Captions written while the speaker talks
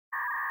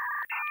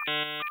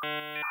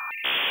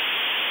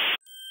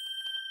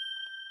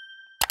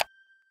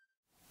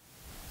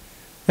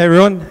Hey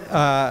everyone,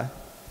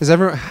 is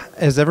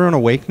everyone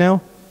awake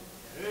now?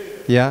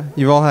 Yeah,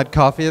 you've all had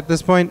coffee at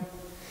this point?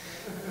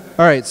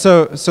 All right,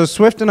 so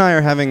Swift and I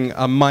are having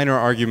a minor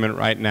argument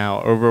right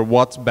now over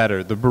what's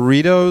better, the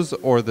burritos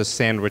or the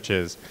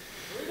sandwiches.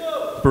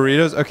 Burritos!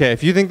 Burritos? Okay,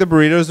 if you think the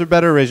burritos are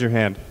better, raise your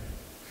hand.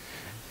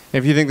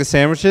 If you think the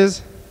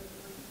sandwiches?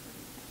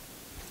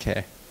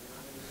 Okay,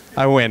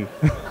 I win.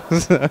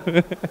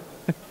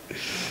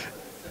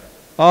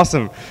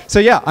 Awesome. So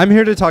yeah, I'm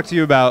here to talk to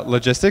you about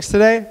logistics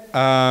today.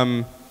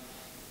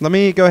 Let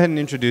me go ahead and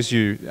introduce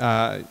you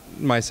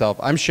myself.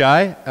 I'm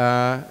Shy.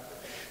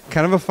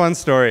 Kind of a fun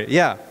story.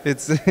 Yeah,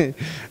 it's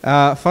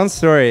a fun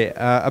story.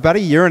 About a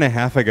year and a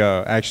half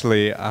ago,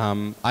 actually,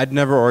 I'd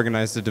never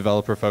organized a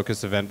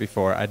developer-focused event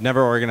before. I'd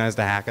never organized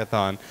a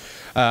hackathon.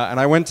 And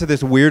I went to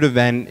this weird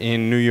event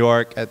in New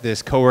York at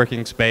this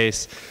co-working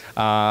space.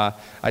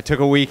 I took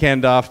a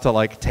weekend off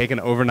to take an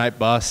overnight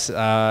bus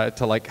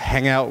to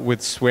hang out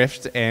with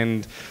Swift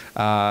and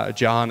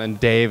John and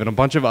Dave and a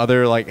bunch of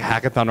other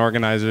hackathon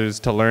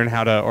organizers to learn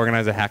how to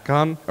organize a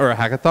Hackcon or a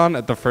hackathon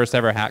at the first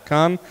ever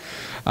Hackcon.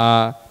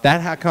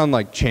 That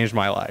Hackcon changed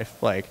my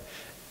life.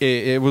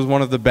 It was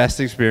one of the best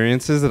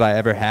experiences that I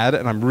ever had,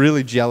 and I'm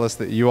really jealous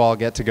that you all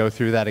get to go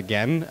through that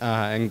again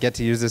and get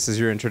to use this as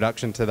your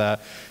introduction to the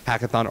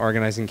hackathon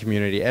organizing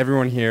community.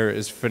 Everyone here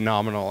is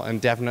phenomenal,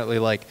 and definitely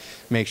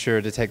make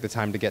sure to take the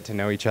time to get to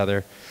know each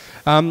other.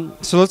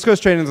 So let's go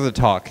straight into the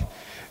talk.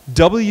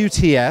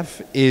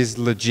 WTF is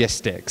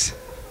logistics.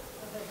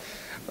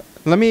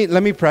 Let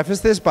me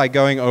preface this by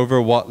going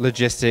over what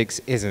logistics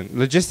isn't.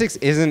 Logistics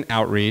isn't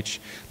outreach,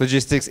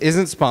 logistics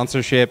isn't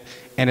sponsorship,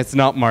 and it's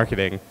not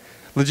marketing.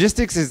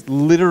 Logistics is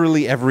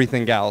literally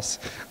everything else.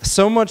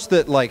 So much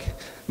that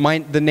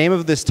the name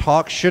of this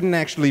talk shouldn't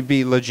actually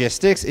be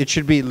logistics, it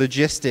should be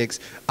logistics,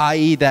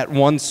 i.e. that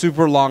one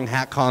super long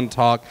Hackcon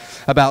talk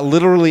about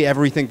literally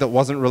everything that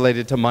wasn't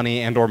related to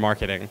money and or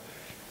marketing.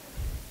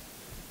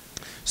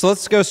 So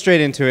let's go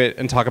straight into it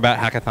and talk about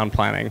hackathon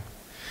planning.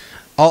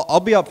 I'll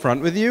be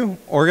upfront with you,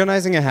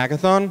 organizing a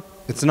hackathon,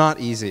 it's not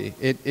easy.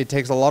 It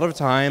takes a lot of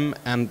time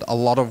and a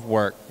lot of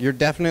work. You're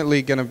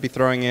definitely going to be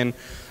throwing in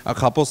a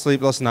couple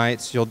sleepless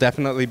nights. You'll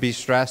definitely be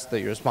stressed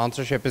that your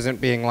sponsorship isn't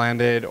being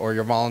landed, or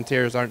your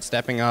volunteers aren't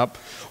stepping up,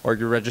 or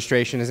your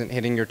registration isn't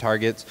hitting your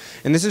targets.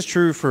 And this is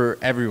true for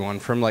everyone,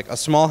 from a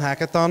small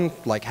hackathon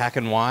like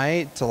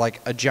Hackcon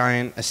to a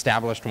giant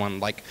established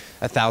one like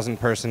 1,000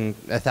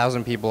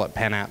 people at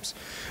Penn Apps.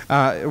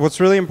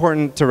 What's really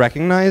important to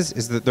recognize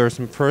is that there are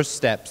some first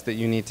steps that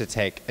you need to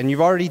take, and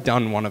you've already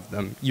done one of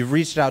them. You've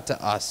reached out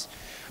to us.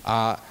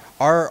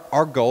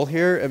 Our goal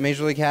here at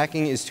Major League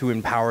Hacking is to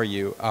empower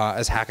you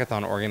as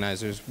hackathon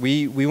organizers.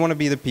 We want to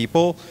be the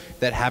people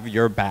that have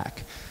your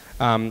back.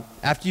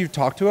 After you've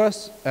talked to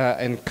us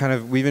and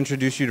we've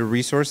introduced you to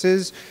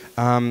resources,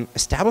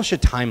 establish a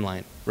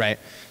timeline, right?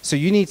 So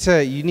you need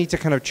to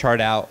kind of chart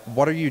out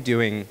what are you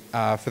doing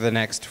for the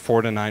next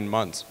 4 to 9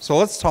 months. So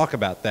let's talk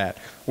about that.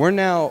 We're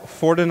now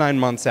 4 to 9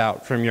 months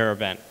out from your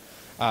event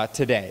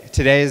today.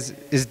 Today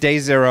is day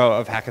 0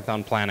 of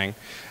hackathon planning.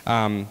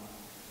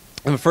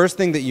 And the first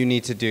thing that you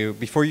need to do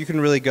before you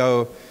can really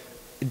go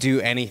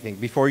do anything,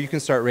 before you can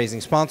start raising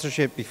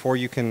sponsorship, before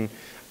you can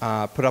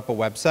put up a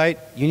website,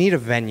 you need a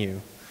venue.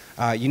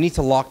 You need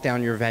to lock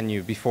down your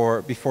venue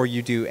before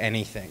you do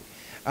anything.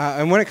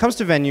 And when it comes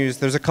to venues,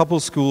 there's a couple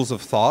schools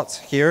of thoughts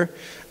here.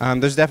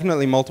 There's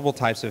definitely multiple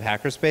types of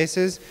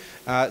hackerspaces.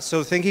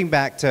 So thinking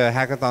back to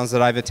hackathons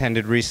that I've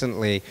attended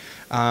recently,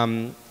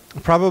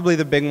 probably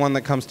the big one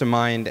that comes to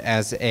mind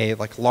as a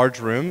large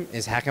room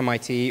is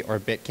HackMIT or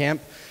BitCamp.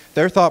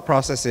 Their thought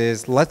process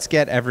is, let's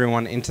get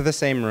everyone into the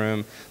same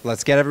room,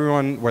 let's get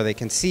everyone where they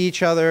can see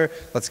each other,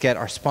 let's get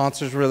our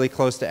sponsors really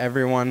close to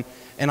everyone.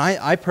 And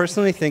I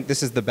personally think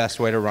this is the best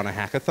way to run a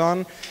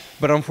hackathon,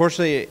 but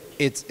unfortunately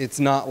it's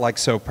not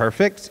so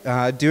perfect.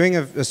 Doing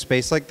a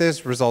space like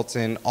this results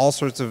in all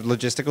sorts of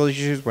logistical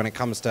issues when it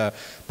comes to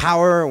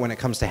power, when it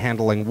comes to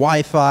handling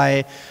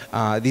Wi-Fi.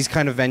 These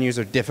kind of venues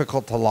are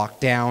difficult to lock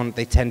down.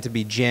 They tend to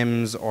be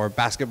gyms or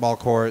basketball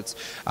courts,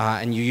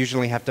 and you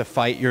usually have to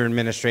fight your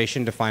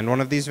administration to find one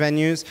of these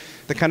venues.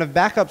 The kind of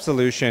backup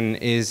solution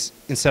is,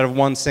 instead of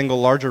one single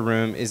larger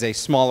room, is a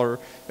smaller,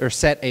 or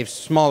set of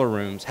smaller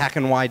rooms.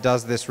 Hackcon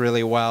does this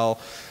really well.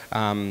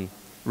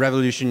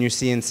 Revolution you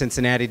see in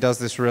Cincinnati does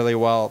this really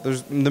well.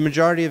 The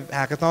majority of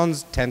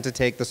hackathons tend to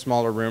take the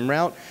smaller room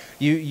route.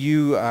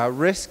 You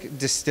risk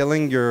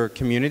distilling your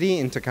community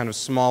into kind of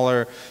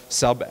smaller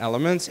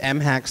sub-elements.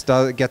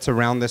 MHacks gets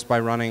around this by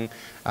running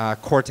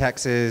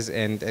cortexes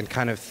and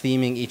kind of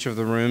theming each of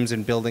the rooms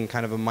and building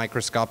kind of a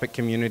microscopic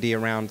community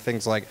around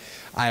things like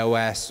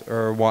iOS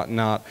or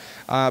whatnot.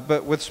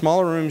 But with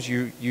smaller rooms,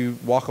 you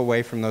walk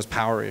away from those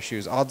power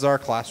issues. Odds are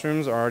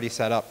classrooms are already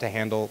set up to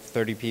handle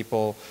 30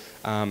 people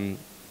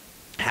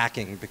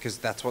hacking because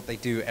that's what they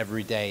do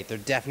every day. They're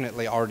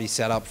definitely already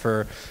set up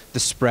for the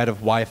spread of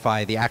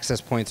Wi-Fi. The access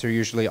points are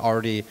usually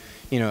already,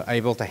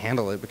 able to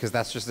handle it because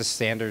that's just a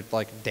standard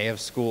day of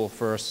school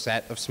for a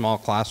set of small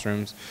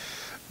classrooms.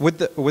 With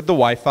the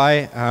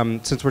Wi-Fi,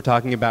 since we're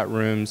talking about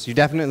rooms, you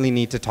definitely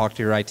need to talk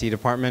to your IT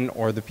department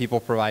or the people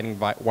providing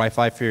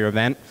Wi-Fi for your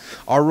event.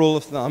 Our rule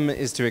of thumb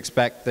is to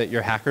expect that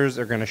your hackers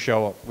are going to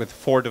show up with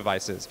 4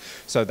 devices.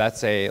 So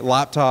that's a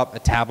laptop, a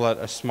tablet,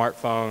 a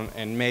smartphone,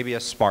 and maybe a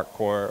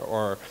SparkCore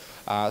or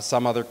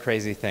some other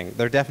crazy thing.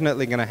 They're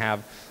definitely going to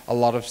have a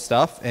lot of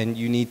stuff, and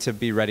you need to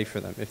be ready for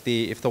them. If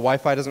the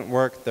Wi-Fi doesn't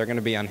work, they're going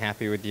to be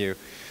unhappy with you.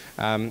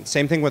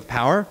 Same thing with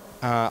power.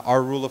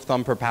 Our rule of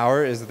thumb for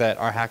power is that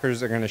our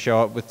hackers are going to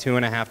show up with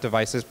 2.5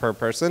 devices per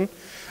person.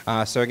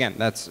 So again,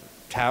 that's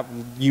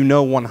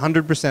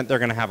 100% they're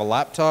going to have a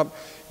laptop.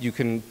 You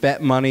can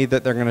bet money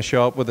that they're going to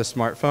show up with a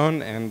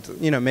smartphone,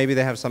 and maybe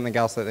they have something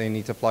else that they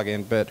need to plug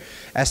in. But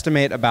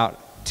estimate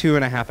about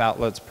 2.5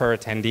 outlets per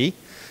attendee.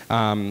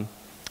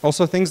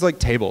 Also, things like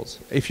tables.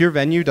 If your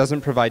venue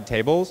doesn't provide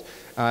tables,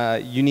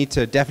 you need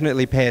to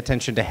definitely pay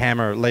attention to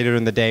Hammer later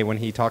in the day when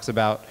he talks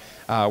about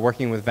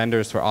working with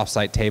vendors for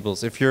offsite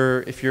tables. If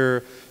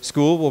your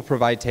school will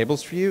provide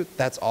tables for you,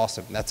 that's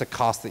awesome. That's a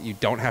cost that you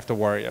don't have to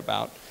worry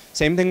about.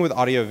 Same thing with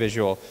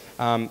audio-visual.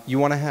 You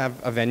want to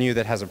have a venue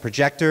that has a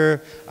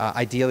projector.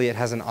 Ideally, it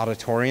has an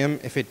auditorium.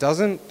 If it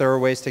doesn't, there are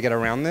ways to get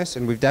around this,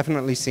 and we've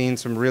definitely seen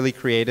some really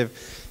creative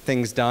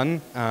things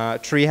done.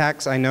 Tree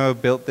Hacks, I know,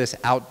 built this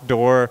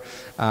outdoor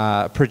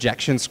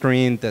projection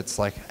screen that's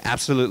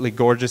absolutely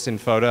gorgeous in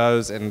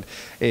photos, and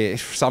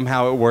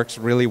somehow it works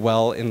really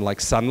well in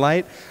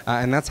sunlight.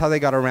 And that's how they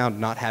got around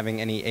not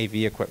having any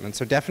AV equipment.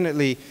 So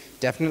definitely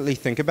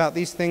think about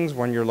these things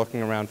when you're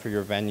looking around for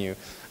your venue.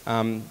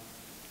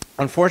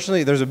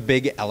 Unfortunately, there's a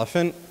big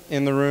elephant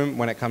in the room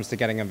when it comes to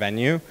getting a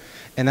venue,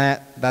 and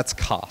that's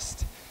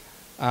cost.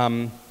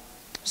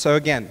 So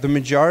again, the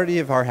majority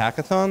of our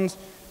hackathons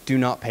do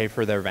not pay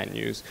for their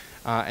venues.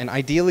 And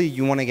ideally,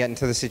 you want to get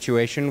into the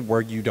situation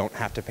where you don't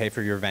have to pay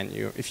for your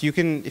venue. If you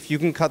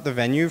can cut the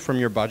venue from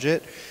your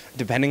budget,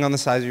 depending on the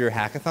size of your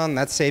hackathon,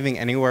 that's saving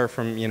anywhere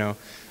from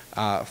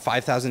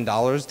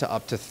 $5,000 to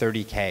up to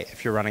 $30K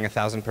if you're running a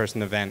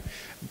 1,000-person event.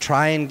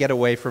 Try and get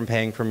away from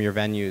paying from your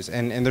venues.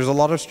 And there's a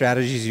lot of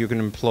strategies you can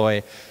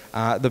employ.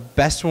 The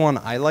best one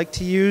I like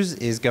to use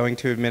is going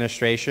to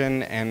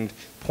administration and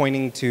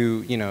pointing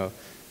to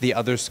the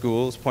other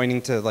schools,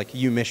 pointing to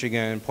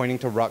UMichigan, pointing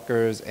to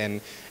Rutgers,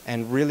 and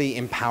really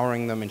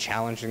empowering them and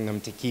challenging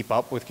them to keep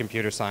up with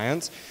computer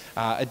science.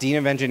 A dean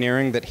of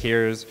engineering that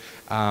hears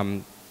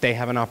they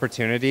have an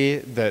opportunity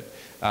that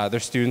their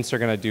students are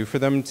going to do for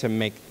them to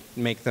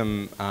make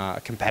them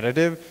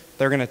competitive,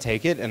 they're going to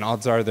take it, and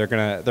odds are they're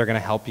going to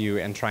help you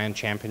and try and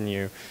champion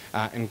you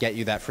and get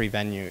you that free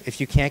venue.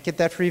 If you can't get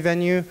that free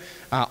venue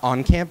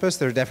on campus,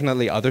 there are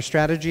definitely other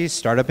strategies,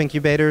 startup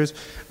incubators.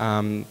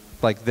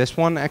 Like this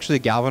one, actually,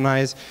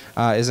 Galvanize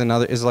is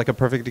a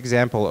perfect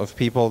example of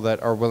people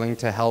that are willing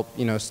to help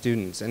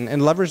students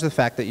and leverage the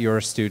fact that you're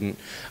a student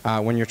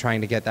when you're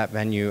trying to get that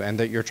venue and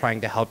that you're trying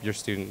to help your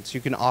students.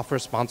 You can offer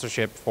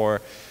sponsorship for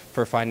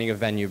finding a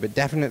venue, but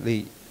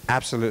definitely,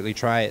 absolutely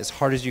try as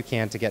hard as you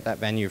can to get that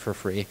venue for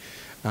free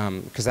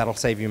because that'll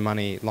save you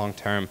money long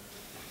term.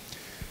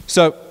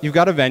 So you've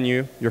got a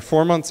venue, you're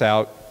 4 months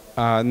out.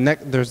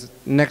 There's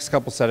next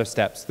couple set of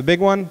steps. The big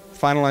one,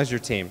 finalize your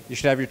team. You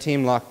should have your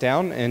team locked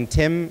down, and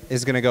Tim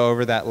is going to go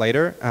over that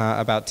later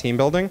about team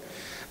building.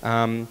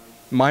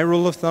 My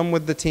rule of thumb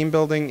with the team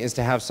building is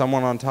to have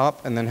someone on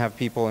top and then have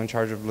people in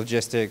charge of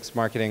logistics,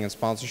 marketing, and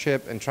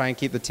sponsorship, and try and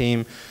keep the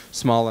team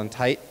small and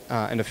tight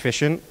and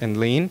efficient and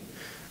lean.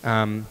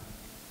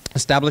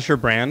 Establish your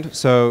brand.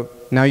 So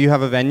now you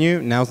have a venue,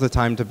 now's the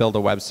time to build a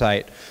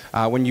website.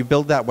 When you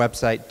build that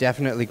website,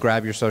 definitely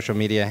grab your social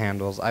media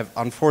handles. I've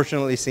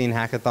unfortunately seen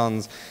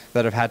hackathons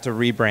that have had to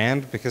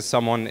rebrand because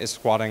someone is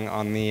squatting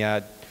on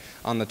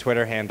the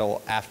Twitter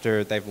handle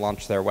after they've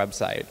launched their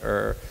website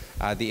or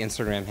the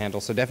Instagram handle.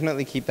 So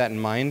definitely keep that in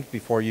mind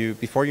before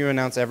you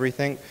announce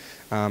everything.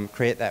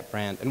 Create that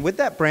brand. And with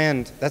that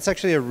brand, that's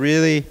actually a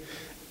really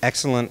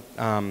excellent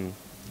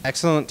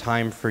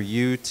time for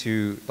you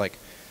to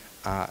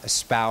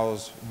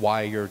espouse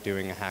why you're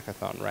doing a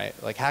hackathon, right?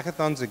 Like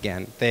hackathons,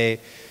 again, they're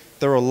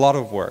a lot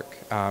of work.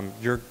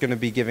 You're going to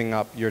be giving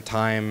up your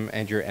time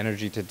and your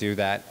energy to do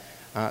that.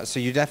 So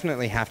you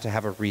definitely have to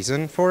have a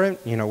reason for it,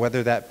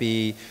 whether that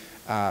be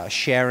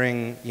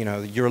sharing,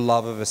 your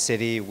love of a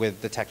city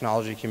with the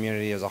technology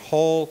community as a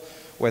whole,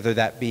 whether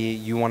that be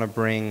you want to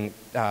bring,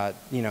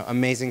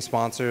 amazing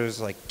sponsors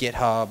like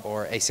GitHub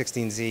or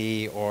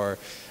A16Z or,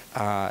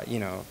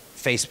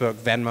 Facebook,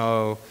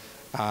 Venmo,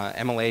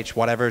 MLH,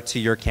 whatever, to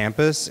your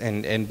campus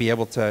and be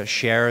able to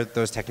share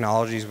those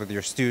technologies with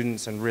your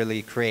students and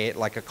really create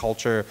like a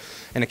culture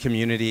and a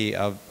community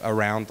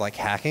around like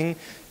hacking,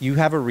 you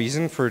have a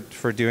reason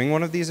for doing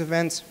one of these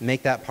events,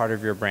 make that part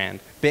of your brand.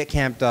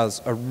 BitCamp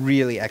does a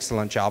really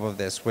excellent job of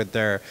this with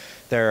their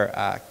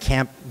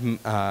camp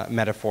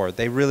metaphor.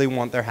 They really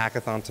want their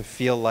hackathon to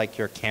feel like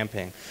you're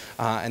camping.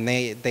 And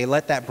they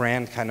let that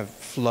brand kind of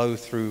flow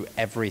through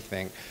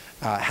everything.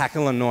 Hack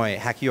Illinois,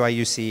 Hack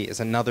UIUC is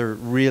another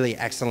really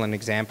excellent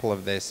example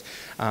of this.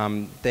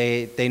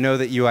 They know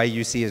that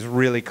UIUC is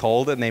really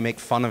cold and they make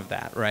fun of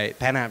that, right?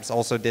 PenApps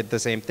also did the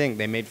same thing.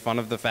 They made fun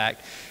of the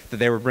fact that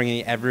they were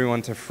bringing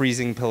everyone to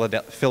freezing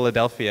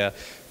Philadelphia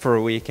for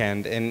a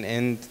weekend,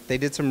 and they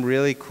did some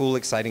really cool,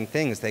 exciting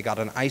things. They got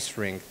an ice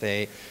rink.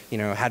 They,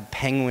 had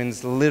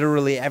penguins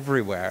literally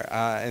everywhere,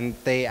 and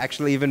they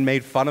actually even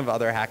made fun of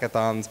other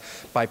hackathons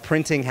by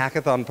printing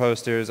hackathon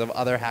posters of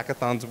other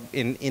hackathons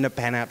in a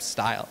PenApp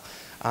style.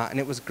 And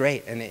it was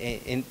great, and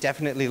it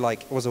definitely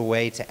was a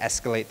way to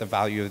escalate the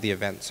value of the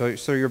event.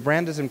 So your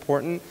brand is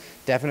important.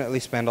 Definitely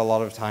spend a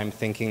lot of time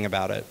thinking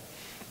about it.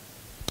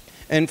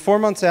 And 4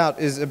 months out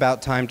is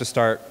about time to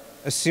start.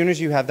 As soon as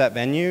you have that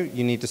venue,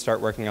 you need to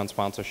start working on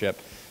sponsorship.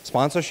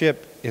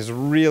 Sponsorship is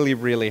really,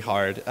 really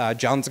hard.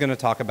 John's going to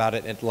talk about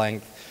it at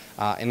length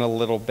in a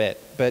little bit,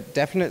 but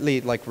definitely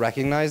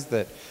recognize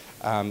that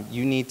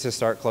you need to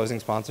start closing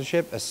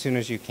sponsorship as soon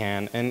as you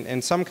can.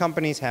 And some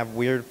companies have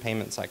weird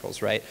payment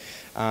cycles, right?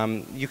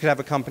 You could have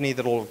a company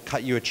that will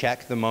cut you a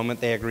check the moment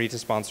they agree to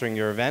sponsoring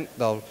your event.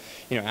 They'll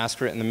ask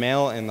for it in the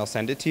mail and they'll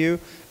send it to you.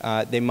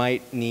 They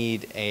might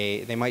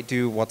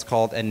do what's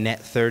called a net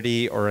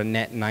 30 or a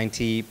net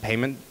 90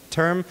 payment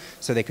term.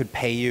 So they could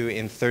pay you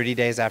in 30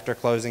 days after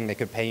closing. They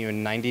could pay you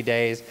in 90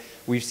 days.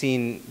 We've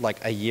seen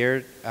a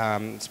year,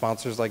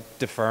 sponsors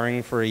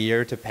deferring for a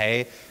year to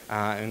pay,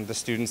 and the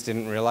students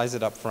didn't realize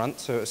it up front.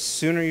 So the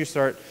sooner you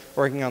start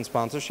working on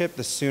sponsorship,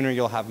 the sooner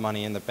you'll have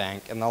money in the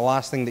bank. And the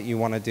last thing that you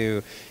want to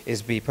do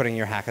is be putting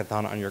your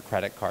hackathon on your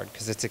credit card,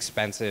 because it's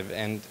expensive,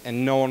 and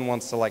no one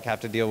wants to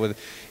have to deal with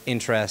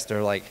interest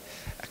or a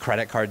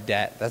credit card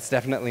debt. That's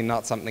definitely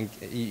not something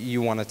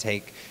you want to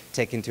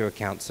take into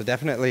account. So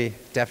definitely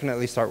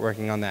start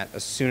working on that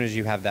as soon as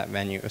you have that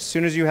venue. As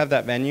soon as you have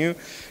that venue,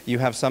 you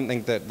have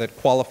something that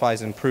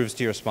qualifies and proves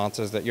to your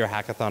sponsors that your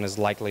hackathon is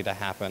likely to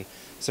happen.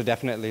 So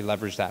definitely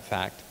leverage that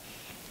fact.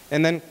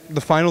 And then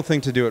the final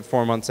thing to do at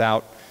 4 months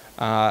out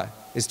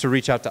is to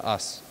reach out to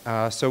us.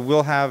 So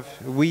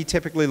we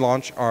typically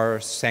launch our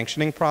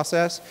sanctioning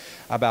process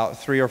about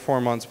 3 or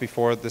 4 months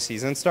before the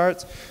season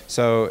starts.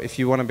 So if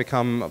you want to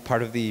become a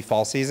part of the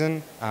fall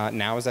season,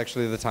 now is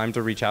actually the time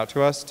to reach out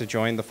to us to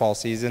join the fall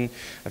season.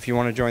 If you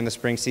want to join the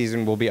spring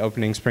season, we'll be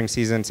opening spring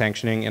season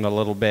sanctioning in a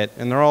little bit.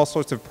 And there are all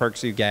sorts of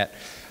perks you get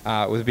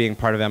with being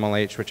part of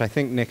MLH, which I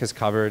think Nick has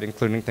covered,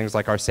 including things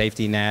like our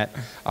safety net,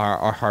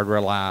 our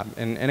hardware lab.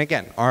 And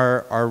again,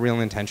 our real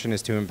intention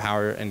is to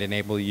empower and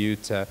enable you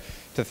to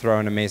throw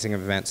an amazing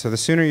event. So the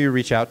sooner you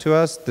reach out to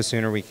us, the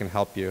sooner we can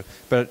help you.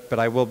 But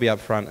I will be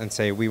upfront and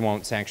say we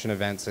won't sanction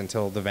events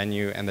until the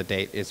venue and the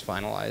date is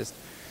finalized.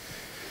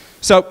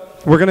 So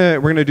we're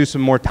gonna do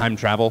some more time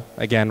travel.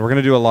 Again, we're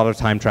gonna do a lot of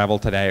time travel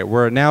today.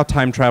 We're now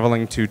time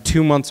traveling to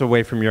 2 months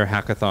away from your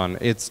hackathon.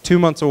 It's 2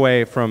 months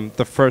away from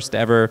the first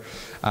ever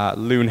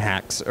Loon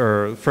Hacks,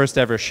 or first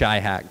ever Shy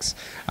Hacks.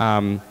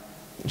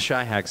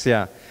 Shy Hacks,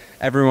 yeah.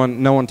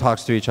 No one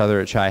talks to each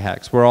other at Shy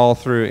Hacks. We're all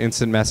through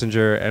instant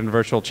messenger and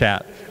virtual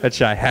chat at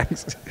Shy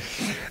Hacks.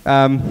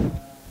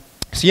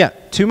 So yeah,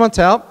 2 months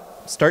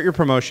out, start your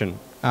promotion.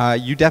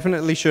 You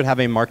definitely should have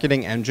a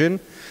marketing engine.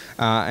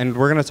 And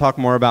we're going to talk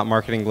more about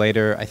marketing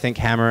later. I think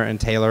Hammer and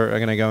Taylor are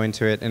going to go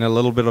into it in a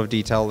little bit of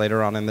detail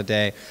later on in the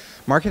day.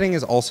 Marketing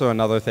is also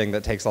another thing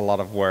that takes a lot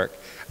of work.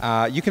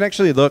 You can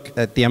actually look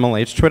at the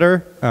MLH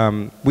Twitter.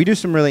 We do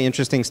some really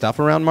interesting stuff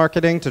around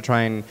marketing to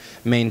try and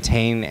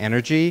maintain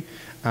energy.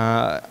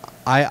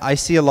 I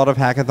see a lot of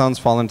hackathons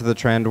fall into the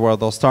trend where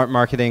they'll start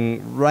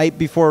marketing right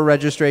before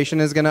registration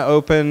is going to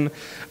open.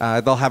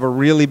 They'll have a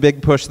really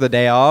big push the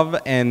day of,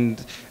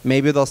 and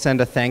maybe they'll send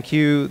a thank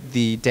you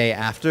the day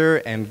after,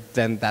 and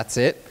then that's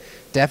it.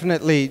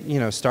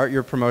 Definitely, start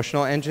your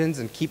promotional engines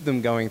and keep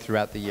them going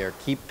throughout the year.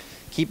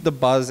 Keep the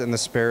buzz and the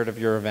spirit of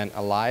your event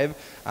alive.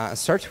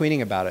 Start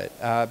tweeting about it.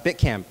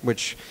 BitCamp,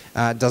 which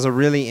does a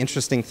really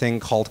interesting thing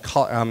called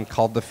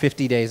the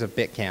 50 Days of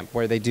BitCamp,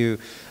 where they do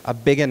a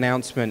big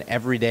announcement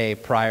every day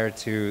prior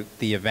to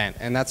the event.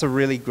 And that's a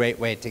really great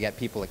way to get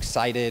people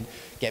excited,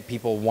 get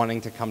people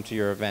wanting to come to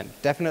your event.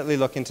 Definitely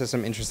look into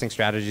some interesting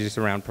strategies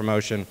around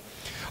promotion.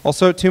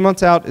 Also, 2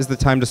 months out is the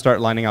time to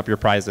start lining up your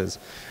prizes.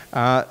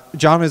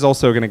 John is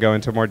also going to go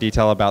into more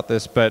detail about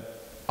this, but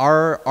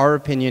our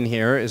opinion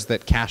here is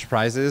that cash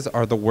prizes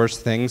are the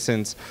worst thing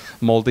since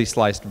moldy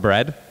sliced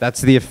bread. That's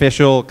the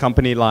official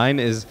company line,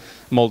 is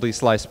moldy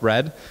sliced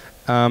bread.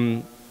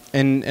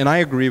 And I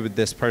agree with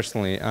this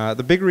personally.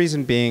 The big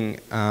reason being,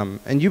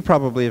 and you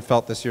probably have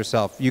felt this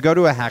yourself, you go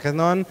to a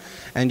hackathon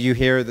and you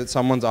hear that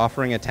someone's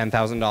offering a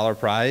 $10,000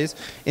 prize.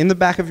 In the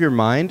back of your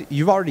mind,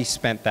 you've already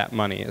spent that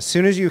money. As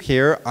soon as you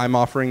hear, I'm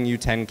offering you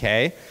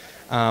 10K,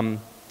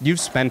 you've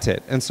spent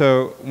it. And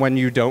so when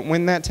you don't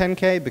win that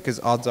 10K, because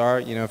odds are,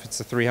 you know, if it's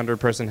a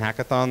 300-person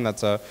hackathon,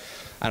 that's a,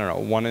 I don't know,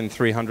 1 in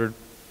 300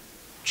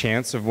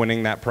 chance of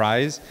winning that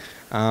prize.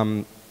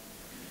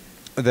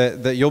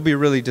 That you'll be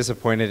really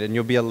disappointed and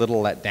you'll be a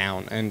little let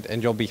down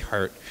and you'll be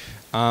hurt.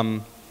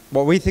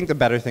 What we think the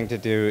better thing to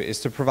do is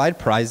to provide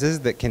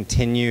prizes that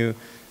continue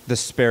the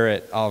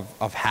spirit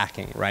of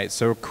hacking, right?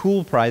 So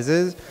cool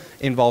prizes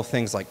involve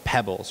things like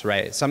pebbles,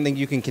 right? Something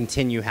you can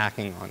continue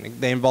hacking on.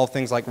 They involve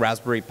things like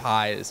Raspberry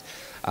Pis,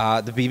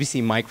 the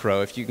BBC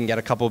Micro, if you can get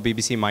a couple of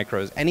BBC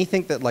Micros.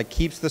 Anything that like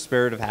keeps the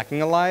spirit of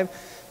hacking alive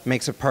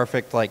makes a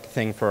perfect like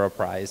thing for a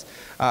prize.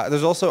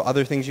 There's also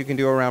other things you can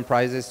do around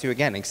prizes to,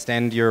 again,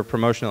 extend your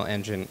promotional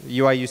engine.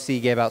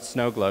 UIUC gave out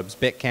snow globes.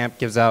 Bitcamp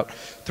gives out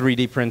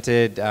 3D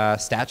printed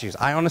statues.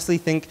 I honestly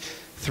think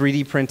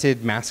 3D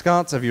printed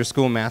mascots of your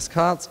school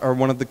mascots are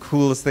one of the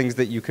coolest things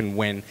that you can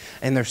win,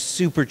 and they're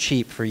super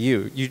cheap for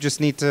you. You just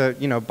need to,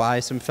 you know, buy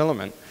some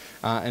filament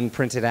and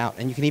print it out.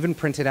 And you can even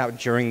print it out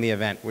during the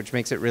event, which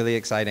makes it really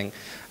exciting.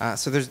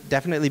 So there's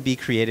definitely be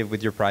creative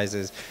with your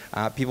prizes.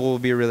 People will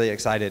be really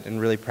excited and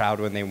really proud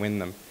when they win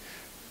them.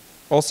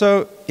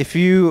 Also, if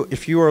you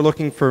are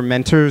looking for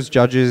mentors,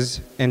 judges,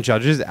 and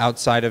judges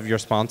outside of your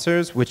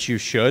sponsors, which you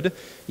should,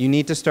 you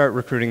need to start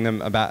recruiting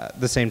them about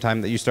the same time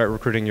that you start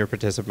recruiting your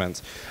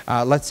participants.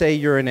 Let's say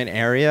you're in an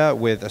area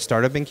with a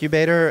startup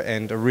incubator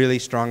and a really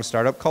strong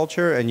startup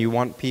culture, and you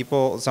want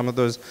people, some of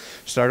those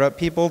startup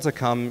people, to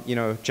come, you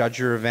know, judge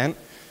your event.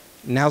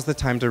 Now's the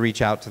time to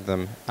reach out to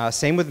them.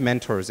 Same with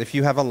mentors. If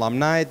you have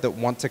alumni that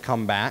want to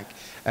come back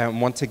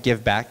and want to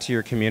give back to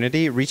your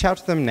community, reach out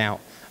to them now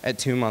at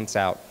 2 months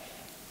out.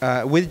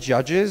 With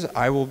judges,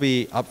 I will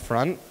be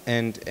upfront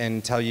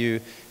and tell you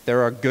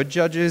there are good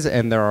judges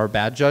and there are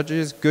bad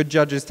judges. Good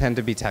judges tend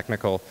to be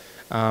technical.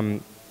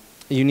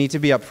 You need to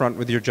be upfront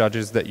with your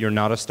judges that you're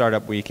not a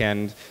startup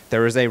weekend.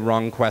 There is a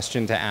wrong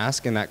question to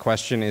ask, and that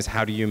question is,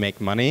 how do you make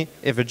money?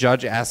 If a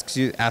judge asks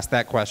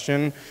that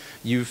question,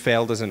 you've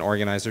failed as an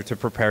organizer to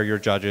prepare your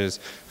judges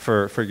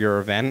for your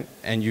event,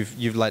 and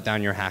you've let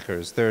down your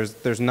hackers.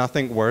 There's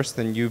nothing worse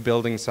than you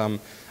building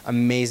some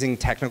amazing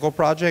technical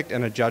project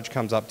and a judge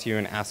comes up to you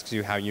and asks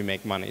you how you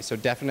make money. So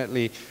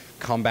definitely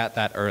combat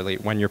that early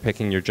when you're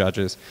picking your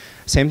judges.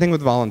 Same thing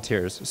with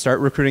volunteers. Start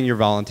recruiting your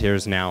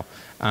volunteers now.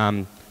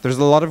 There's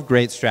a lot of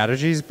great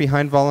strategies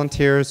behind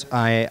volunteers.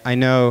 I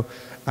know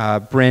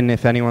Bryn,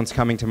 if anyone's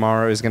coming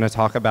tomorrow, is going to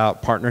talk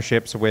about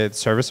partnerships with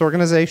service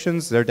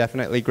organizations. They're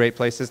definitely great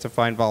places to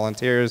find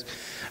volunteers.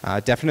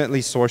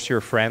 Definitely source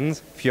your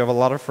friends. If you have a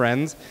lot of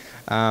friends,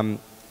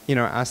 you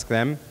know, ask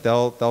them.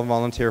 They'll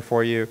volunteer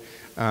for you.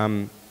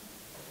 And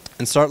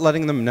start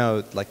letting them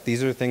know, like,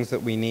 these are the things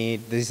that we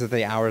need. These are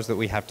the hours that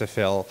we have to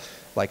fill.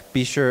 Like,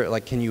 be sure,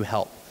 like, can you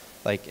help?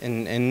 Like,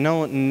 and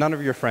no, none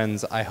of your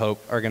friends, I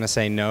hope, are going to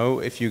say no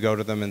if you go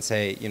to them and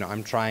say, you know,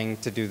 I'm trying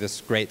to do this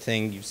great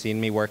thing. You've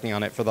seen me working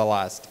on it for the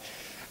last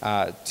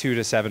 2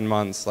 to 7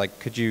 months. Like,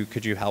 could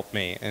you help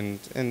me?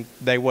 And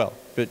they will.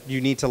 But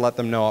you need to let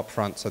them know up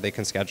front so they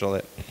can schedule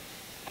it.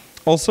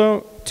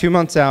 Also, 2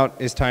 months out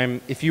is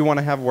time, if you want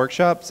to have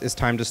workshops, it's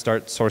time to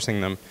start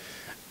sourcing them.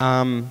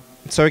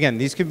 So again,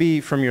 these could be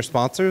from your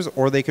sponsors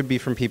or they could be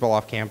from people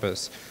off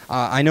campus.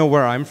 I know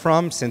where I'm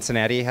from,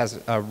 Cincinnati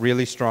has a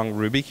really strong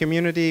Ruby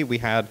community. We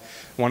had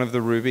one of the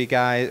Ruby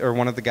guys, or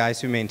one of the guys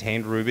who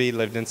maintained Ruby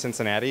lived in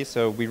Cincinnati,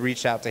 so we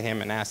reached out to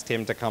him and asked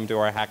him to come to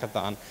our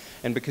hackathon.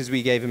 And because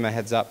we gave him a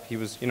heads up, he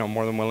was, you know,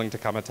 more than willing to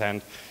come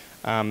attend.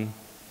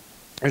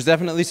 There's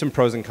definitely some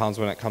pros and cons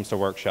when it comes to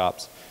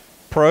workshops.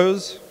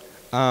 Pros,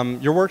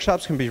 your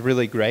workshops can be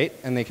really great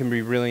and they can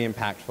be really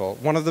impactful.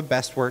 One of the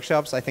best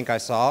workshops I think I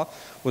saw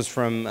was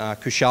from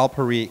Kushal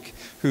Parikh,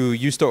 who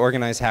used to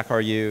organize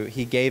HackRU.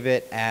 He gave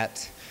it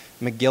at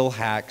McGill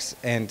Hacks,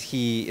 and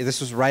this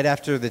was right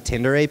after the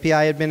Tinder API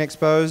had been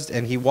exposed,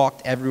 and he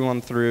walked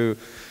everyone through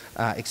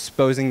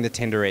exposing the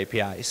Tinder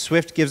API.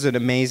 Swift gives an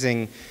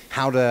amazing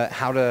how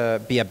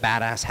to be a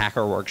badass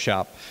hacker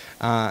workshop.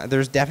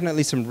 There's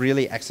definitely some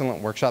really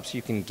excellent workshops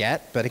you can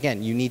get, but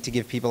again, you need to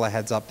give people a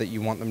heads up that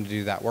you want them to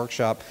do that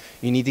workshop.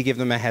 You need to give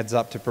them a heads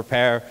up to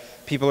prepare.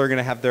 People are going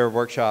to have their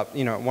workshop,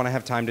 you know, want to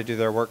have time to do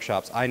their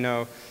workshops. I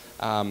know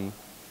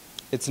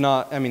it's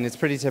not, I mean, it's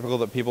pretty typical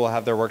that people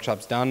have their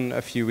workshops done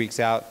a few weeks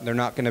out. They're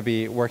not going to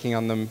be working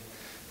on them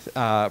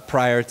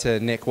prior to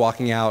Nick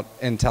walking out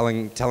and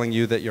telling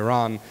you that you're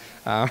on.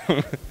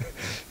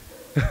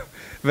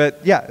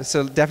 But yeah,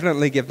 so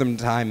definitely give them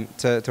time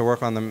to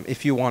work on them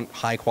if you want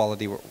high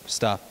quality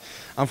stuff.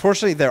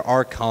 Unfortunately, there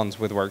are cons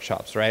with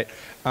workshops, right?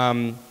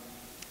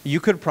 You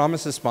could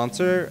promise a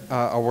sponsor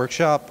a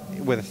workshop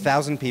with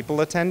 1,000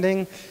 people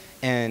attending,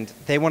 and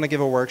they want to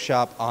give a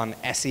workshop on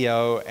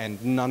SEO,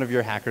 and none of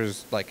your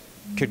hackers like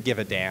could give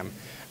a damn.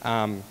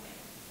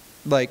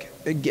 like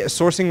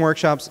sourcing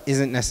workshops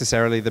isn't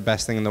necessarily the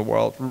best thing in the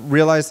world.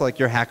 Realize like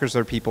your hackers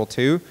are people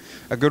too.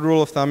 A good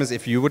rule of thumb is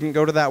if you wouldn't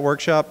go to that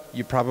workshop,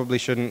 you probably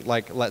shouldn't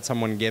like let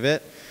someone give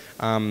it.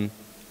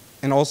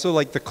 And also,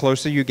 like, the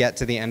closer you get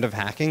to the end of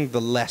hacking, the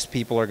less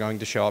people are going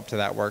to show up to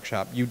that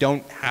workshop. You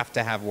don't have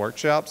to have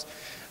workshops,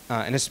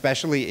 and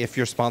especially if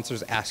your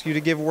sponsors ask you to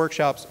give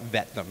workshops,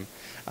 vet them.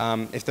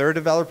 If they're a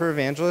developer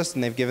evangelist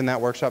and they've given that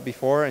workshop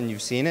before and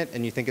you've seen it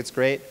and you think it's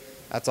great,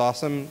 that's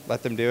awesome,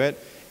 let them do it.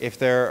 If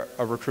they're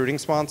a recruiting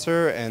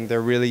sponsor and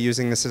they're really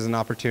using this as an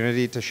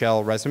opportunity to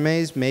shell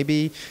resumes,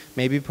 maybe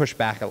push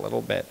back a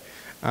little bit,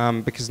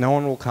 because no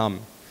one will come.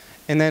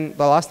 And then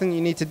the last thing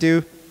you need to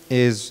do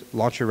is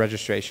launch your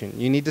registration.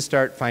 You need to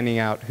start finding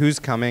out who's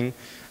coming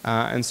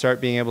and start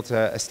being able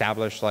to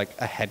establish like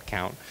a head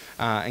count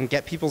and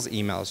get people's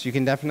emails. You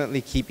can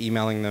definitely keep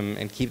emailing them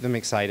and keep them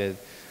excited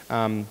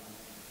and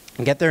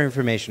get their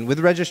information. With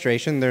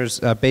registration, there's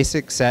a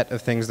basic set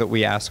of things that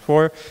we ask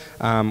for.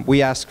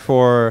 We ask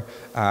for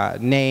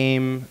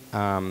name,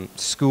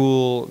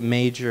 school,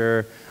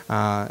 major,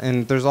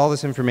 and there's all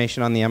this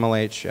information on the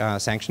MLH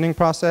sanctioning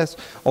process.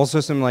 Also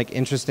some like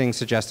interesting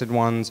suggested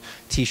ones,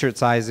 t-shirt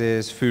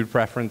sizes, food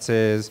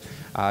preferences,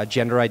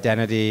 gender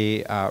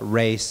identity,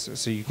 race,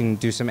 so you can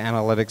do some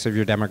analytics of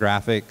your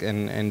demographic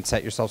and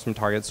set yourself some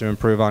targets to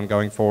improve on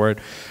going forward.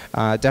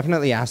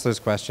 Definitely ask those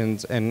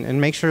questions and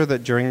make sure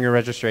that during your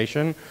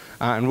registration,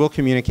 and we'll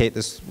communicate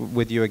this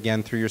with you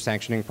again through your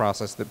sanctioning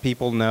process, that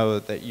people know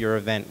that your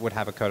event would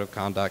have a code of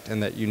conduct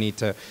and that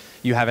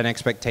you have an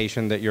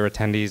expectation that your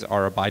attendees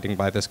are abiding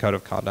by this code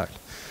of conduct.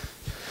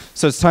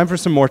 So it's time for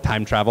some more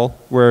time travel.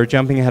 We're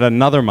jumping ahead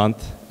another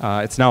month.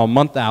 It's now a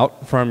month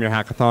out from your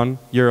hackathon.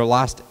 Your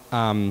last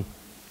 3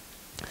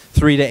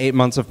 to 8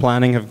 months of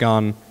planning have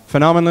gone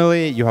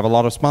phenomenally. You have a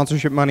lot of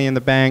sponsorship money in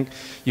the bank.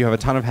 You have a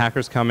ton of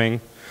hackers coming.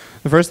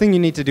 The first thing you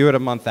need to do at a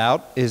month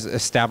out is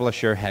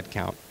establish your head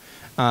count.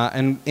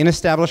 And in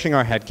establishing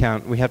our head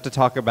count, we have to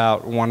talk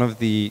about one of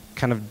the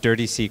kind of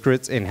dirty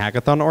secrets in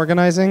hackathon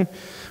organizing.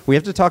 We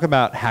have to talk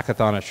about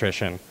hackathon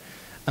attrition.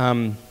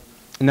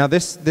 Now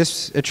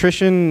this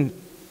attrition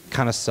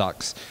kind of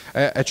sucks.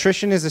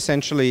 Attrition is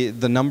essentially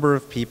the number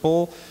of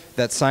people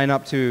that sign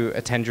up to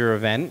attend your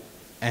event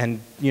and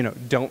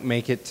don't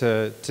make it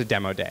to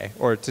demo day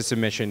or to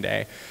submission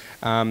day.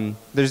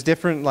 There's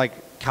different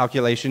like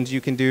calculations you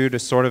can do to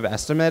sort of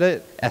estimate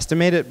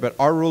it, but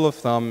our rule of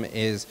thumb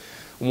is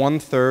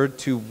 1/3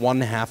 to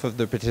 1/2 of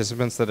the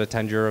participants that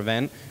attend your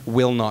event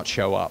will not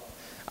show up.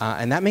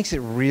 And that makes it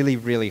really,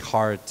 really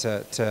hard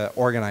to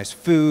organize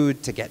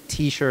food, to get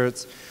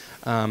t-shirts.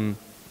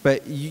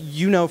 But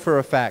you know for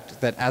a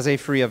fact that as a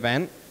free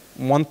event,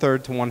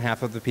 1/3 to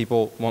 1/2 of the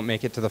people won't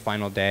make it to the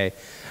final day.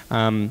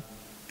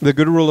 The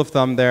good rule of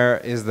thumb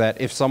there is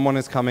that if someone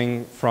is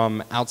coming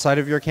from outside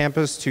of your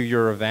campus to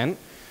your event,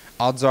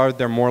 odds are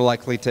they're more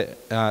likely to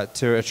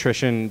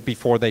attrition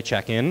before they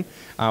check in.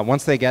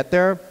 Once they get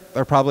there,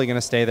 they're probably going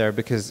to stay there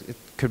because it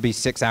could be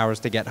 6 hours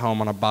to get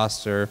home on a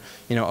bus or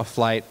a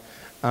flight.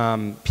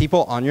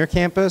 People on your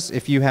campus,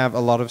 if you have a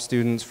lot of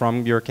students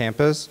from your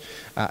campus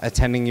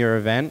attending your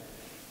event,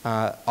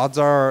 odds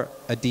are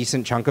a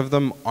decent chunk of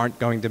them aren't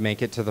going to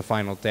make it to the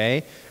final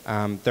day.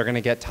 They're going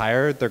to get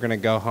tired, they're going to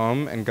go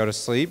home and go to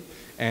sleep,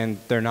 and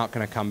they're not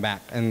going to come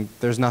back. And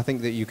there's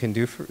nothing that you can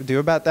do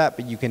about that,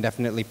 but you can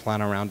definitely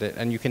plan around it.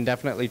 And you can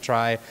definitely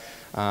try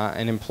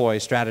and employ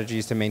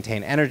strategies to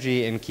maintain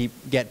energy and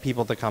get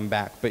people to come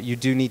back. But you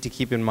do need to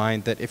keep in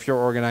mind that if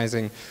you're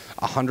organizing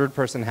a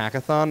 100-person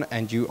hackathon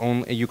and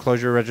you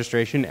close your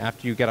registration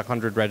after you get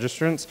 100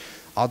 registrants,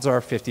 odds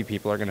are 50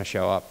 people are going to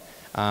show up.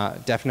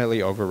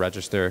 Definitely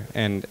over-register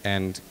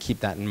and keep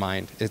that in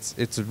mind.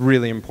 It's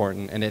really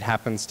important, and it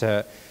happens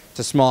to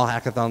small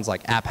hackathons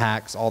like App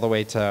Hacks all the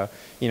way to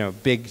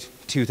big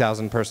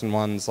 2,000-person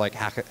ones like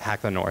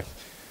Hack the North.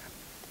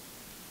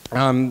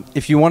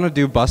 If you want to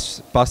do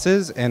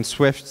buses, and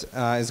Swift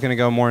is going to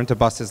go more into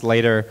buses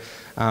later,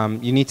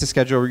 you need to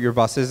schedule your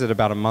buses at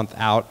about a month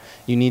out.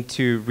 You need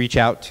to reach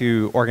out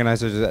to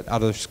organizers at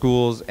other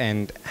schools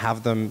and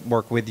have them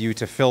work with you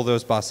to fill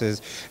those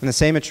buses. And the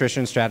same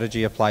attrition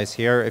strategy applies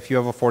here. If you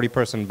have a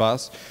 40-person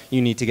bus,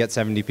 you need to get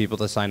 70 people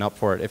to sign up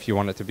for it if you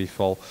want it to be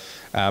full.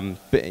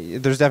 But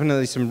there's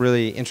definitely some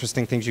really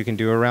interesting things you can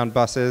do around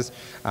buses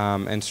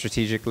and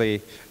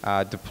strategically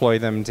deploy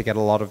them to get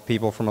a lot of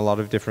people from a lot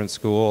of different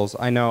schools.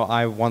 I know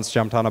I once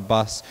jumped on a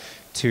bus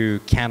to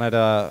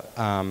Canada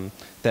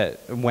that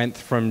went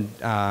from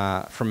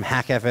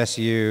Hack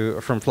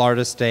FSU, from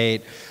Florida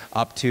State,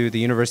 up to the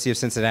University of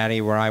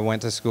Cincinnati where I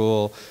went to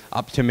school,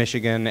 up to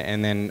Michigan,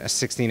 and then a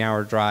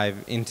 16-hour drive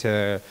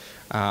into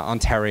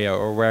Ontario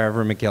or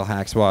wherever McGill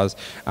Hacks was.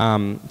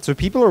 So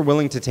people are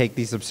willing to take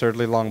these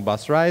absurdly long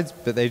bus rides,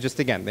 but they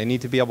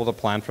need to be able to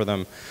plan for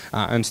them,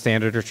 and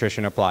standard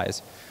attrition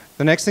applies.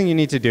 The next thing you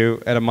need to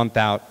do at a month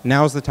out,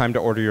 now is the time to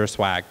order your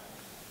swag.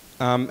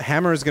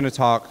 Hammer is going to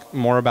talk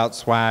more about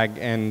swag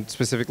and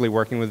specifically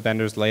working with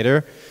vendors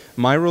later.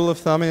 My rule of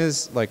thumb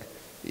is, like,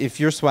 if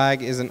your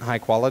swag isn't high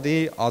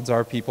quality, odds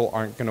are people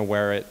aren't going to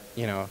wear it,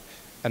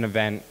 an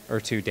event or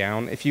two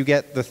down. If you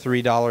get the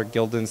 $3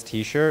 Gildan's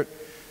t-shirt,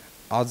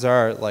 odds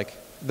are like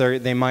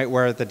they might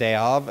wear it the day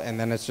of, and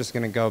then it's just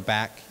going to go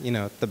back,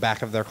 the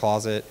back of their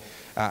closet,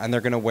 and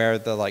they're going to wear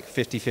the like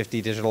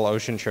 50/50 Digital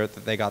Ocean shirt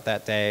that they got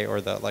that day,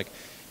 or the like,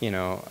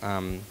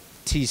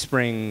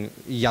 Teespring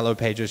Yellow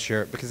Pages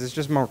shirt, because it's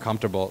just more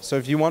comfortable. So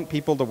if you want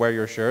people to wear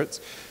your shirts,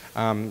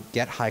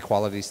 get high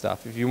quality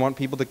stuff. If you want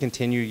people to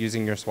continue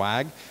using your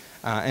swag,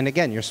 and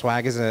again, your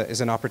swag is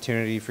an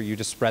opportunity for you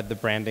to spread the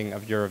branding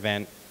of your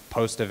event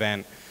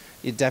post-event.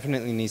 It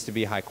definitely needs to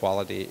be high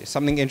quality.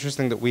 Something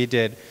interesting that we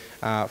did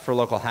for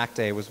local Hack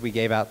Day was we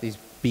gave out these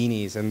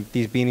beanies, and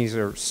these beanies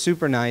are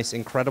super nice,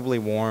 incredibly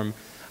warm.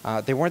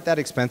 They weren't that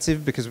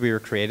expensive because we were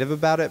creative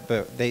about it,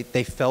 but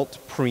they felt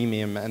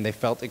premium and they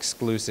felt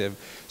exclusive,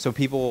 so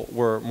people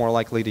were more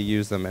likely to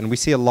use them. And we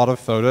see a lot of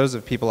photos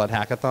of people at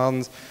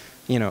hackathons,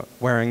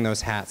 wearing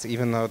those hats,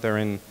 even though they're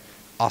in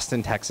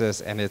Austin,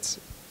 Texas, and it's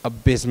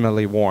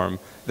abysmally warm.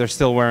 They're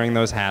still wearing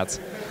those hats.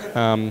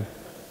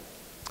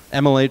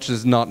 MLH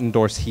does not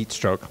endorse heat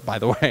stroke, by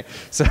the way.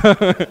 So,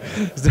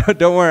 so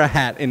don't wear a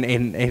hat in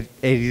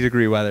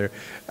 80-degree weather.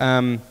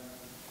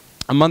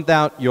 A month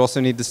out, you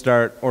also need to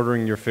start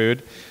ordering your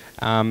food.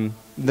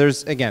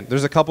 There's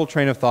a couple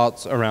train of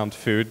thoughts around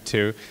food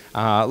too.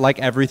 Like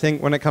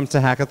everything, when it comes to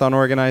hackathon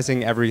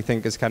organizing,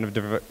 everything is kind of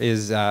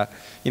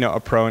a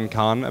pro and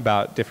con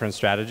about different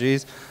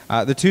strategies.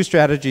 The two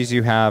strategies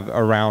you have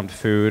around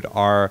food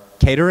are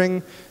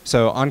catering,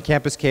 so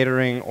on-campus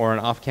catering or an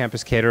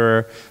off-campus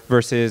caterer,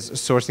 versus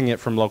sourcing it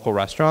from local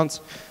restaurants.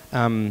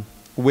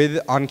 With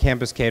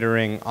on-campus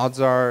catering, odds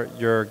are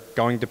you're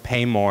going to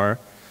pay more.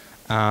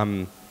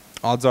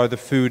 Odds are the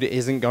food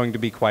isn't going to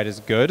be quite as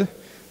good,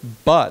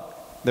 but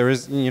there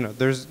is,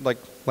 there's like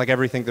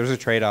everything, there's a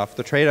trade-off.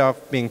 The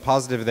trade-off being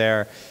positive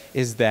there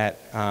is that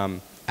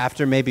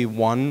after maybe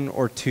 1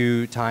 or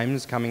 2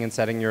 times coming and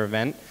setting your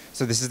event,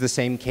 so this is the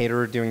same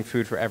caterer doing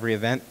food for every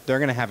event, they're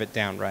going to have it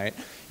down, right?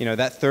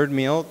 That third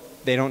meal,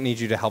 they don't need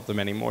you to help them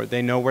anymore.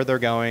 They know where they're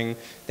going.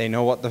 They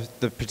know what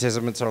the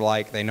participants are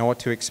like. They know what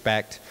to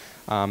expect.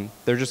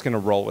 They're just going to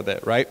roll with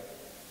it, right?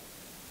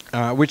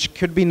 Which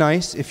could be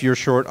nice if you're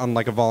short on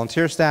like a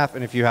volunteer staff,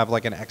 and if you have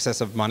like an excess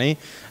of money,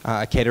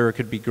 a caterer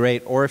could be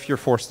great. Or if you're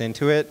forced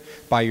into it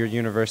by your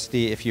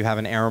university, if you have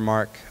an error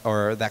mark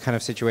or that kind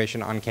of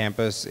situation on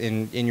campus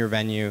in your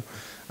venue,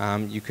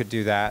 you could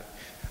do that.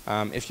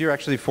 If you're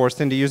actually forced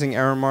into using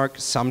error mark,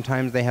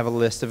 sometimes they have a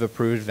list of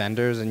approved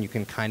vendors and you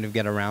can kind of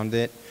get around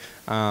it.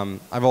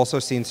 I've also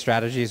seen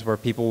strategies where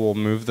people will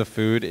move the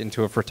food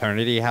into a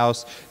fraternity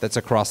house that's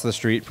across the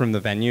street from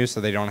the venue,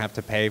 so they don't have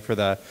to pay for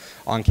the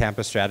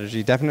on-campus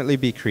strategy. Definitely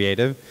be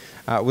creative.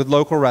 With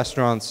local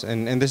restaurants,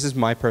 and this is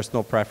my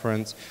personal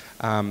preference,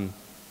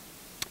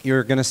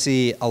 you're going to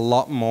see a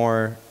lot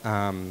more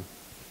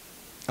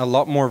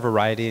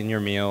variety in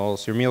your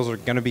meals. Your meals are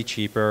going to be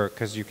cheaper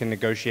because you can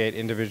negotiate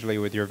individually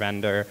with your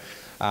vendor.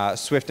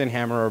 Swift and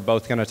Hammer are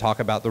both going to talk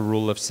about the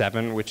rule of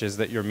 7, which is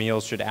that your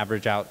meals should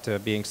average out to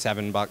being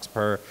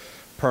 $7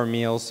 per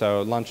meal.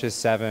 So lunch is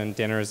 7,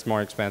 dinner is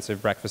more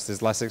expensive, breakfast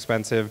is less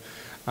expensive.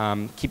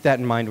 Keep that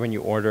in mind when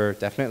you order.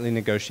 Definitely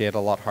negotiate a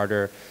lot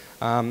harder.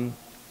 And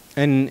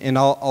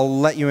I'll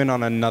let you in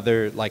on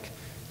another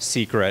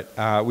secret.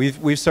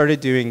 We've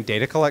started doing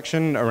data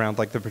collection around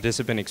the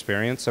participant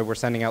experience. So we're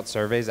sending out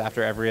surveys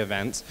after every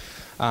event.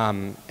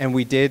 And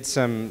we did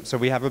so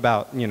we have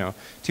about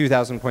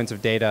 2,000 points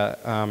of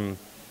data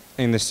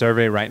in the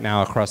survey right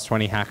now across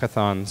 20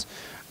 hackathons.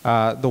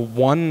 The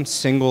one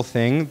single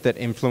thing that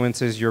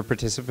influences your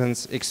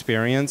participants'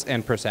 experience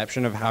and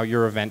perception of how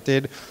your event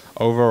did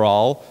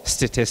overall,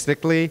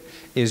 statistically,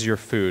 is your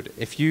food.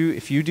 If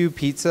you do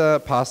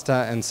pizza,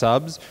 pasta, and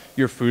subs,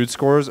 your food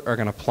scores are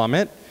going to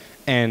plummet.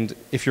 And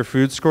if your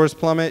food scores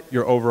plummet,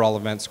 your overall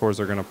event scores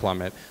are going to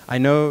plummet. I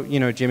know,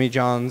 Jimmy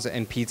John's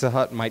and Pizza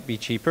Hut might be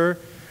cheaper,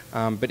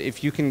 but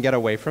if you can get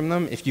away from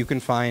them, if you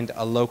can find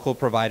a local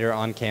provider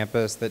on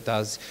campus that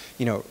does,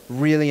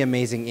 really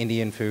amazing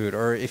Indian food,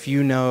 or if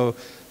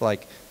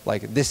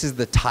this is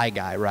the Thai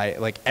guy,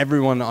 right?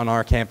 Everyone on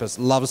our campus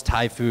loves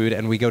Thai food,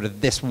 and we go to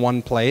this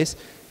one place.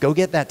 Go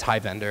get that Thai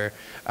vendor,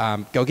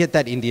 go get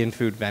that Indian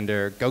food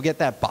vendor, go get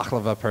that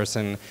baklava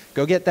person,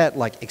 go get that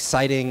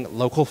exciting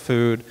local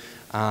food,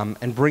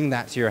 and bring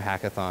that to your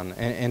hackathon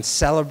and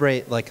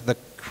celebrate the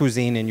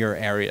cuisine in your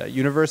area.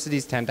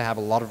 Universities tend to have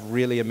a lot of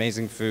really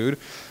amazing food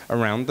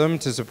around them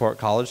to support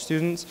college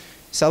students.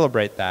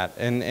 Celebrate that,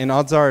 and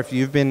odds are if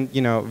you've been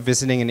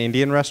visiting an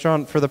Indian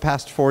restaurant for the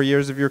past 4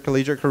 years of your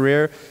collegiate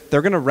career,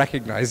 they're gonna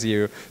recognize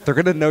you, they're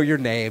gonna know your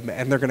name,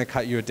 and they're gonna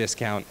cut you a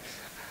discount.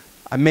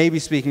 I may be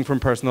speaking from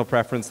personal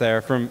preference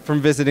there, from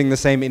visiting the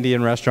same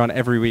Indian restaurant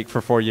every week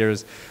for 4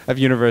 years of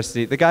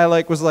university. The guy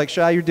was like,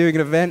 Shy, you're doing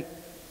an event?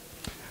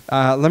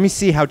 Let me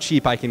see how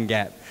cheap I can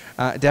get.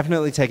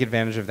 Definitely take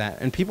advantage of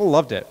that. And people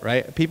loved it,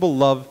 right? People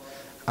love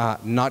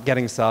not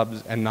getting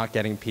subs and not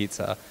getting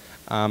pizza.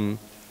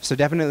 So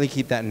definitely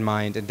keep that in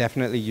mind, and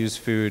definitely use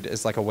food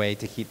as a way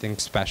to keep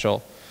things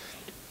special.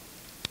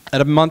 At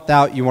a month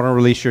out, you want to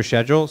release your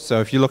schedule. So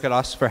if you look at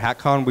us for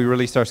Hackcon, we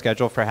released our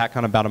schedule for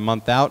Hackcon about a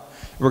month out.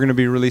 We're going to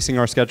be releasing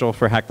our schedule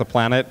for Hack the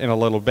Planet in a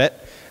little bit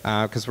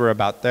because we're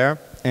about there.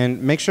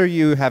 And make sure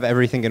you have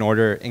everything in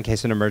order in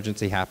case an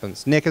emergency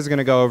happens. Nick is going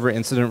to go over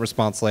incident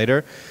response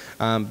later.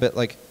 But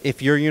like,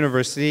 if your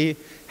university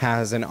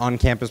has an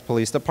on-campus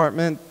police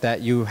department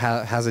that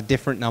has a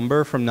different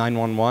number from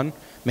 911,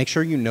 make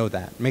sure you know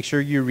that. Make sure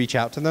you reach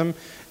out to them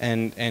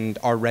and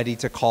are ready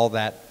to call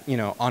that, you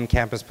know,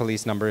 on-campus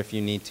police number if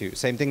you need to.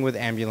 Same thing with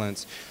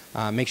ambulance.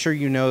 Make sure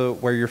you know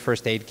where your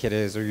first aid kit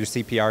is or your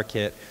CPR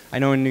kit. I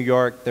know in New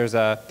York there's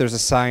a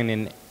sign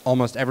in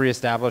almost every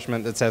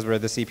establishment that says where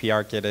the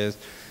CPR kit is.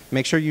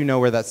 Make sure you know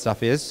where that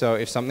stuff is, so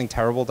if something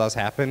terrible does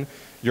happen,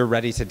 you're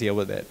ready to deal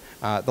with it.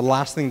 The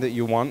last thing that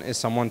you want is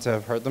someone to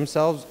have hurt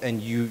themselves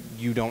and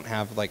you don't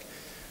have like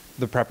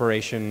the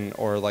preparation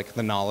or like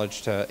the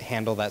knowledge to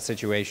handle that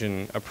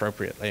situation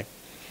appropriately.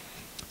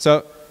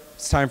 So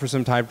it's time for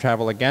some time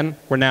travel again.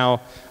 We're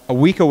now a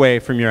week away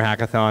from your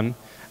hackathon.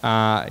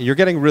 You're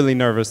getting really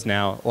nervous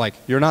now. Like,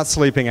 you're not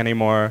sleeping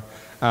anymore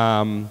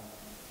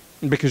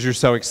because you're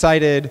so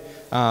excited.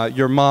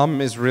 Your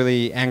mom is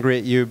really angry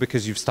at you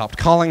because you've stopped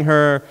calling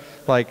her.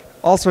 Like,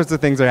 all sorts of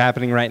things are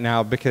happening right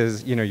now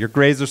because, you know, your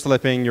grades are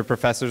slipping, your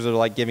professors are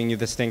like giving you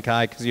the stink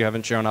eye because you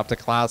haven't shown up to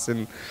class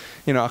in,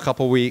 you know, a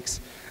couple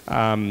weeks.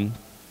 Now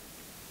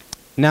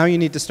you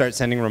need to start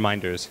sending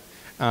reminders.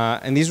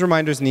 And these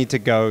reminders need to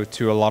go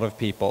to a lot of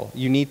people.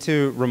 You need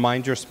to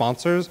remind your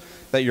sponsors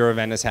that your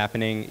event is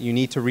happening. You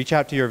need to reach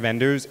out to your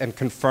vendors and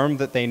confirm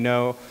that they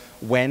know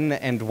when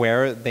and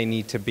where they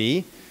need to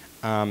be.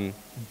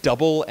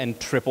 Double and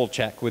triple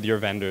check with your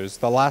vendors.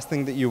 The last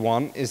thing that you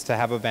want is to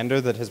have a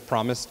vendor that has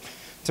promised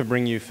to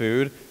bring you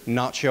food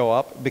not show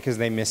up because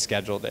they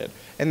misscheduled it.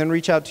 And then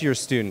reach out to your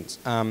students.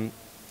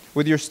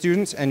 With your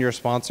students and your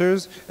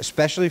sponsors,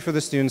 especially for the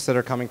students that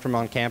are coming from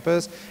on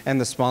campus and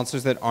the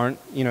sponsors that aren't,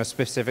 you know,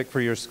 specific for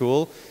your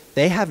school,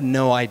 they have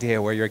no idea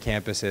where your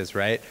campus is,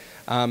 right?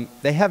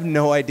 They have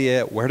no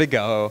idea where to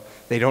go.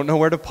 They don't know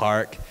where to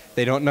park.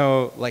 They don't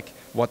know like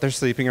what their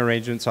sleeping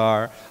arrangements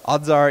are.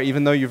 Odds are,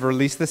 even though you've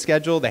released the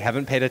schedule, they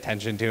haven't paid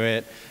attention to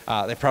it.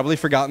 They've probably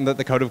forgotten that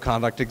the code of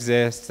conduct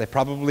exists. They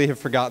probably have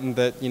forgotten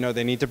that, you know,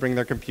 they need to bring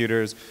their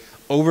computers.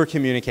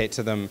 Over-communicate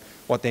to them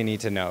what they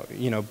need to know.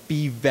 You know,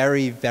 be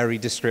very, very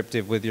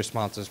descriptive with your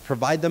sponsors.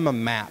 Provide them a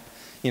map.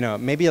 You know,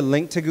 maybe a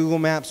link to Google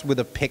Maps with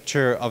a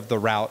picture of the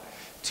route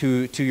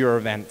to your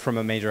event from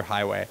a major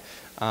highway.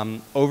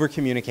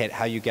 Over-communicate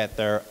how you get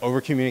there.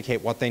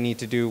 Over-communicate what they need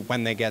to do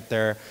when they get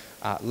there.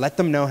 Let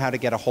them know how to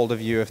get a hold of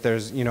you if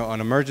there's, you know,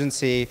 an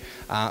emergency.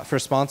 For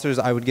sponsors,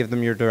 I would give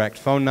them your direct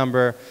phone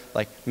number.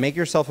 Like, make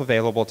yourself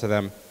available to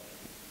them.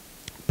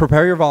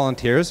 Prepare your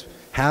volunteers.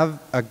 Have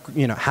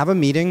a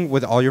meeting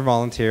with all your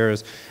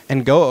volunteers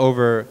and go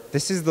over,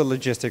 this is the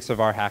logistics of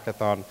our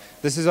hackathon.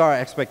 This is our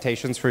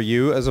expectations for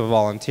you as a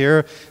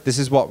volunteer. This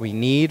is what we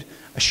need.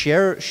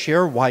 Share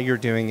why you're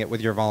doing it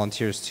with your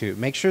volunteers too.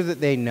 Make sure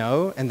that they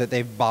know and that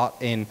they've bought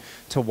in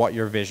to what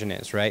your vision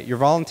is, right? Your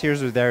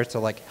volunteers are there to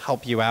like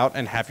help you out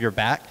and have your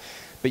back,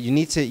 but you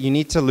need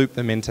to loop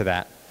them into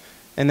that.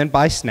 And then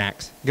buy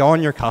snacks. Go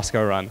on your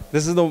Costco run.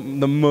 This is the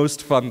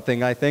most fun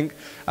thing, I think,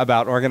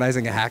 about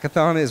organizing a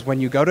hackathon is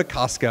when you go to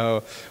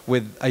Costco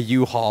with a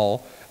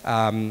U-Haul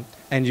and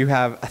you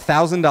have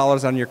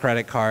 $1,000 on your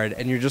credit card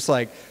and you're just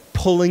like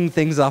pulling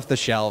things off the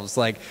shelves,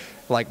 like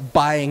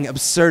buying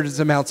absurd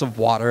amounts of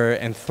water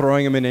and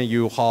throwing them in a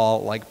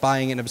U-Haul, like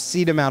buying an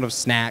obscene amount of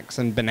snacks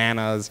and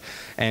bananas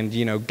and,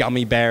 you know,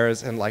 gummy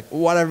bears and like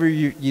whatever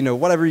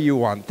you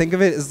want. Think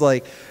of it as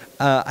like,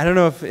 I don't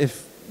know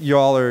if you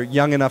all are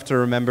young enough to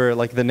remember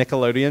like the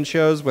Nickelodeon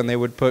shows when they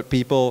would put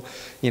people,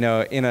 you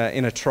know, in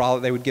a trolley.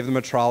 They would give them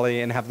a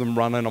trolley and have them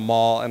run in a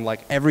mall, and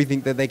like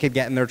everything that they could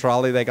get in their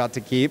trolley they got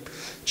to keep.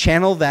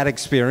 Channel that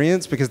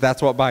experience, because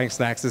that's what buying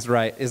snacks is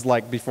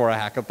like before a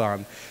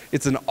hackathon.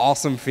 It's an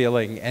awesome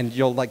feeling, and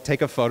you'll like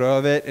take a photo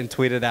of it and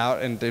tweet it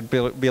out and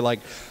be like,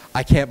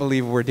 I can't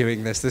believe we're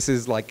doing this. This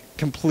is like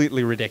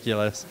completely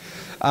ridiculous.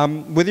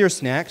 With your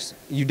snacks,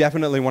 you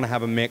definitely want to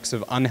have a mix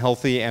of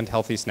unhealthy and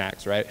healthy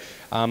snacks, right?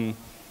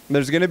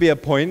 There's going to be a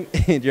point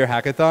in your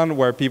hackathon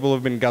where people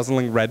have been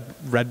guzzling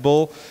Red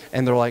Bull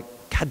and they're like,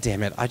 God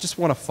damn it, I just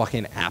want a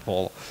fucking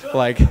apple.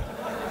 Like,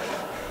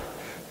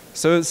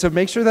 so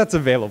make sure that's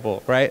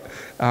available, right?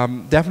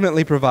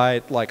 Definitely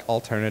provide like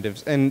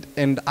alternatives.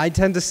 And I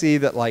tend to see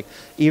that like,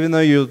 even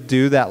though you'll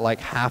do that like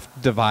half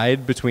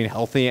divide between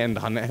healthy and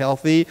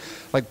unhealthy,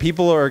 like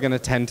people are going to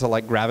tend to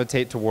like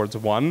gravitate towards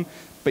one,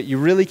 but you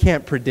really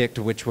can't predict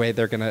which way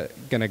they're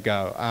gonna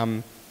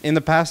go. In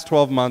the past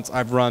 12 months,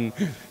 I've run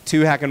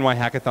 2 Hack and Why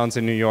hackathons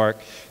in New York.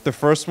 The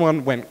first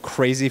one went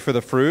crazy for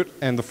the fruit,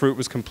 and the fruit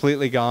was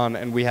completely gone,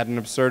 and we had an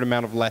absurd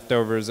amount of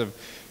leftovers of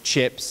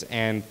chips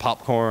and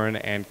popcorn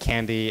and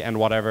candy and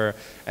whatever.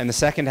 And the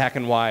second Hack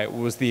and Why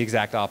was the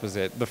exact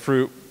opposite. The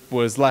fruit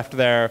was left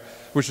there,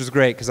 which was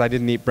great because I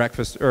didn't eat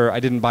breakfast, or I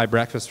didn't buy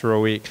breakfast for a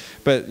week.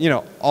 But you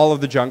know, all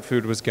of the junk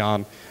food was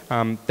gone.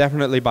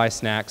 Definitely buy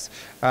snacks.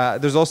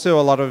 There's also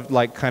a lot of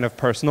like kind of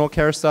personal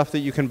care stuff that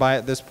you can buy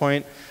at this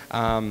point.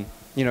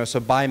 You know, so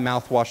buy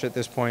mouthwash at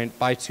this point,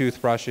 buy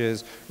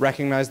toothbrushes,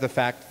 recognize the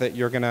fact that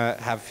you're gonna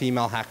have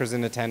female hackers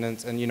in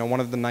attendance, and you know, one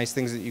of the nice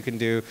things that you can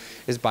do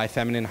is buy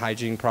feminine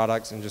hygiene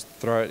products and just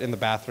throw it in the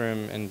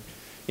bathroom and,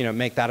 you know,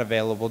 make that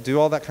available. Do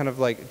all that kind of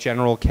like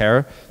general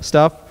care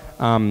stuff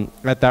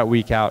at that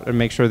week out, and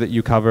make sure that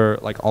you cover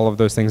like all of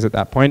those things at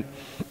that point.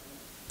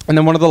 And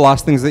then one of the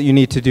last things that you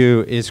need to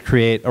do is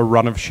create a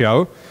run of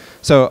show.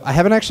 So I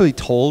haven't actually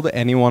told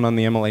anyone on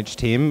the MLH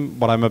team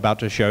what I'm about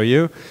to show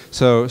you.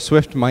 So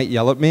Swift might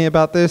yell at me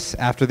about this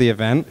after the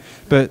event,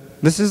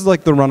 but this is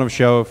like the run of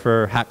show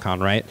for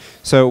Hackcon, right?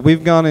 So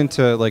we've gone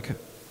into like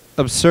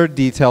absurd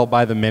detail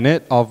by the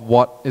minute of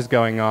what is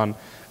going on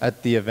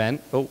at the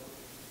event. Oh.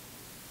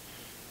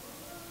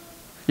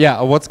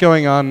 Yeah, what's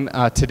going on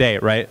today,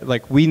 right?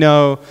 Like we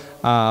know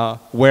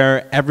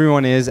where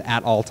everyone is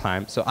at all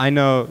times. So I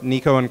know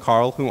Nico and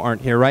Carl, who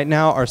aren't here right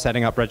now, are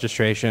setting up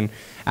registration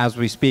as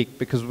we speak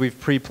because we've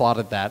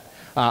pre-plotted that.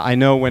 I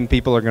know when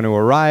people are going to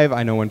arrive.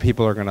 I know when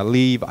people are going to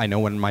leave. I know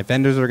when my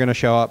vendors are going to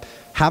show up.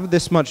 Have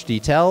this much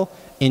detail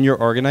in your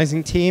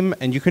organizing team,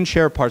 and you can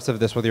share parts of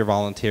this with your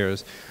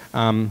volunteers.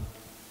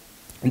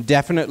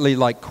 Definitely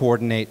like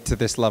coordinate to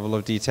this level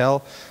of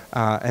detail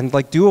and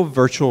like do a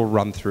virtual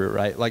run through,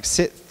 right? Like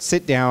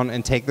sit down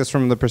and take this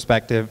from the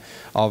perspective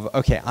of,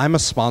 okay, I'm a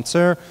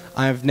sponsor.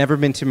 I've never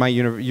been to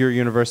your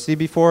university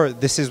before.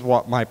 This is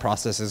what my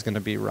process is going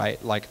to be,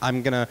 right? Like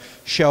I'm going to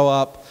show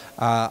up.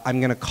 I'm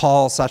going to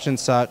call such and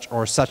such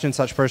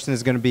person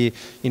is going to be,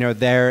 you know,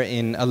 there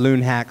in a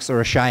Loon Hacks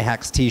or a Shy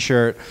Hacks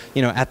t-shirt,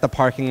 you know, at the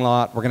parking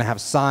lot. We're going to have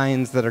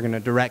signs that are going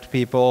to direct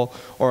people,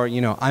 or,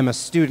 you know, I'm a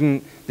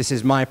student, this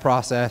is my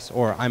process,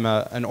 or I'm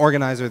an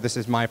organizer, this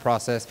is my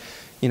process.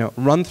 You know,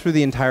 run through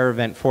the entire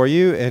event for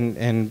you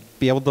and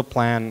be able to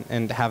plan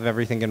and have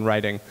everything in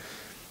writing.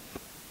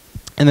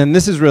 And then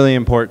this is really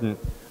important.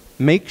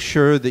 Make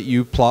sure that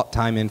you plot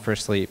time in for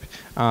sleep.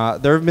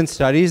 There have been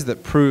studies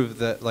that prove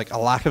that like a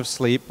lack of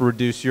sleep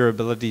reduces your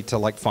ability to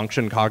like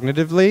function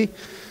cognitively.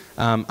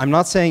 I'm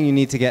not saying you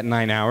need to get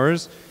 9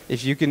 hours.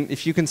 If you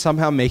can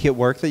somehow make it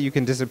work that you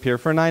can disappear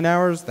for 9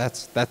 hours,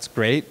 that's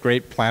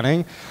great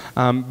planning.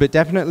 But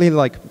definitely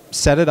like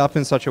set it up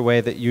in such a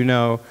way that you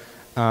know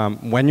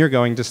when you're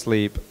going to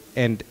sleep,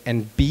 and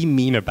be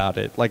mean about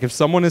it. Like if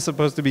someone is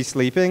supposed to be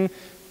sleeping,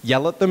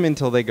 yell at them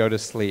until they go to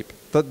sleep.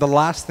 The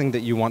last thing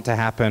that you want to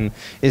happen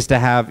is to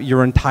have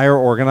your entire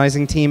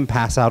organizing team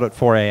pass out at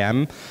 4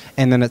 a.m.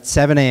 and then at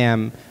 7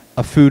 a.m.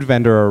 a food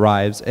vendor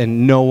arrives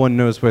and no one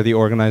knows where the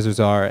organizers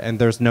are, and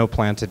there's no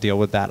plan to deal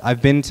with that.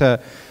 I've been to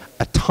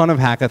a ton of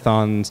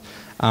hackathons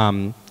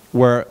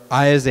where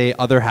I, as a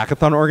other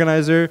hackathon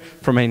organizer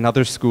from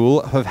another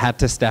school, have had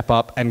to step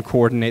up and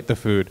coordinate the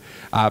food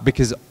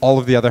because all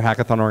of the other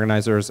hackathon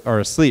organizers are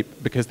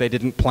asleep because they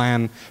didn't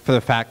plan for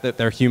the fact that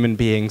they're human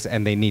beings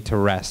and they need to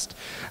rest.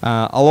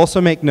 I'll also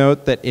make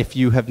note that if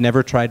you have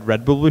never tried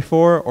Red Bull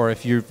before, or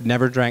if you've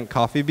never drank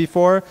coffee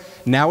before,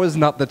 now is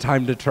not the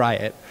time to try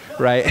it,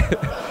 right?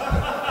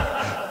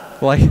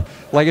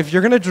 Like if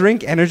you're gonna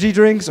drink energy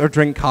drinks or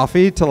drink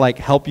coffee to like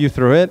help you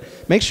through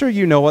it, make sure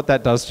you know what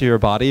that does to your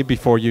body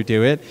before you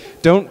do it.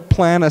 Don't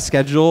plan a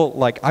schedule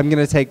like I'm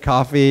gonna take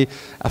coffee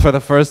for the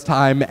first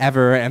time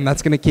ever and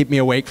that's gonna keep me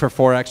awake for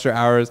 4 extra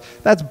hours.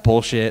 That's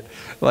bullshit.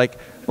 Like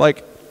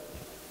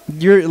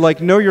you're like,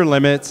 know your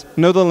limits,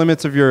 know the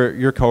limits of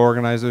your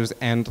co-organizers,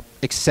 and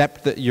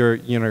accept that you're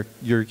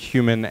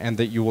human and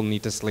that you will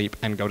need to sleep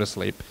and go to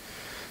sleep.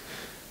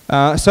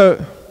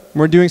 So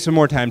we're doing some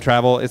more time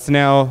travel. It's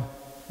now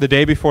the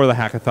day before the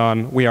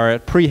hackathon. We are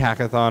at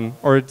pre-hackathon,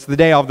 or it's the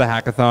day of the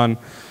hackathon.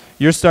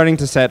 You're starting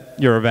to set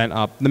your event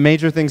up. The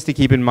major things to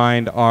keep in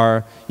mind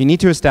are you need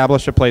to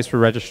establish a place for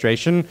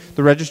registration.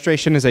 The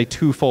registration is a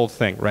twofold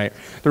thing, right?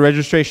 The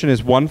registration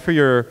is one for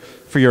your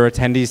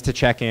attendees to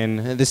check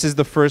in. This is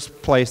the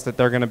first place that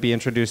they're going to be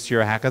introduced to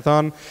your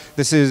hackathon.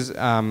 This is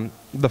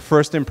the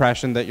first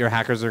impression that your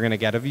hackers are going to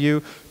get of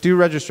you. Do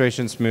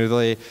registration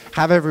smoothly.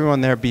 Have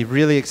everyone there be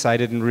really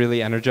excited and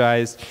really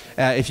energized.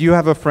 If you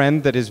have a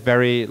friend that is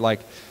very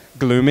like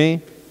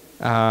gloomy,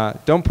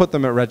 don't put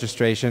them at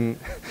registration.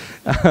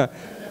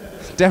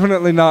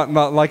 Definitely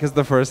not like as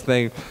the first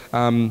thing.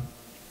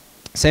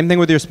 Same thing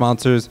with your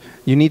sponsors.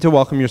 You need to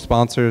welcome your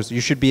sponsors. You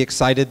should be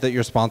excited that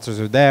your sponsors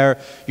are there.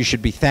 You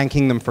should be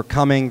thanking them for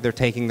coming. They're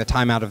taking the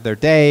time out of their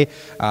day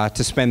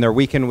to spend their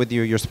weekend with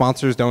you. Your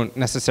sponsors don't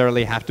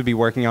necessarily have to be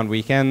working on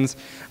weekends,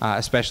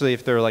 especially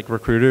if they're like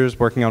recruiters.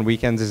 Working on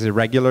weekends is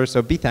irregular,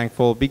 so be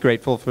thankful, be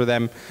grateful for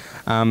them.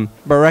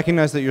 But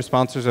recognize that your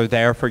sponsors are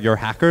there for your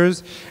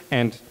hackers,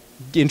 and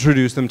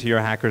introduce them to your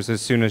hackers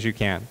as soon as you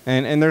can.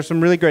 And there's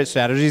some really great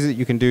strategies that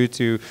you can do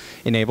to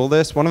enable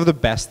this. One of the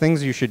best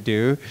things you should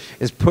do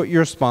is put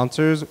your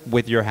sponsors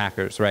with your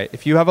hackers, right?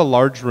 If you have a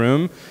large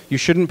room, you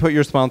shouldn't put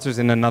your sponsors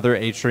in another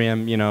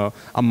atrium, you know,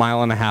 a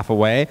mile and a half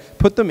away.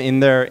 Put them in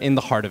there in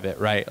the heart of it,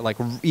 right? Like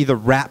either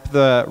wrap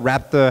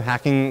the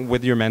hacking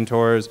with your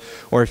mentors,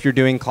 or if you're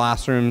doing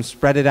classrooms,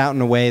 spread it out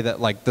in a way that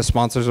like the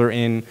sponsors are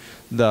in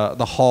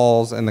the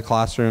halls and the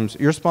classrooms.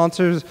 Your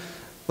sponsors,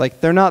 like,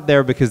 they're not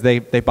there because they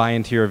buy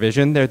into your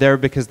vision. They're there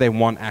because they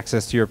want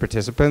access to your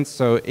participants.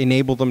 So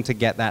enable them to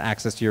get that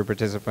access to your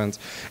participants.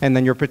 And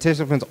then your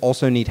participants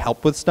also need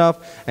help with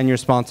stuff, and your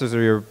sponsors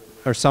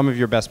are some of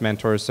your best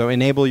mentors. So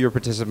enable your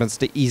participants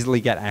to easily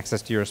get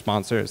access to your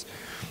sponsors.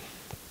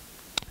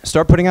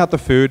 Start putting out the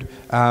food.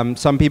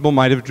 Some people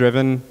might have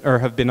driven or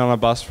have been on a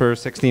bus for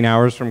 16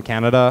 hours from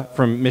Canada,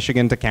 from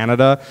Michigan to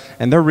Canada,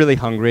 and they're really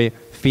hungry.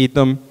 Feed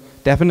them.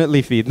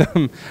 Definitely feed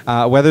them.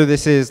 Whether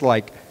this is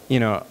like, you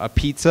know, a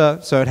pizza.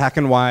 So at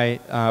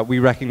Hack&Y, we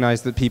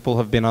recognize that people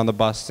have been on the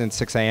bus since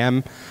 6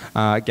 a.m.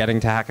 Getting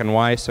to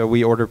Hack&Y, so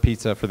we order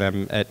pizza for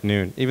them at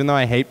noon. Even though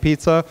I hate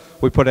pizza,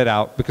 we put it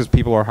out because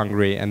people are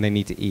hungry and they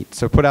need to eat.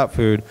 So put out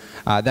food.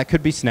 That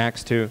could be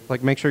snacks too.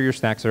 Like, make sure your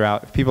snacks are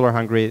out. If people are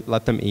hungry,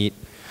 let them eat.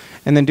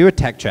 And then do a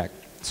tech check.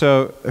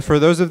 So for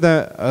those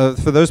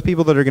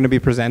people that are going to be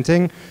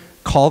presenting,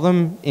 call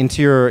them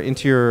into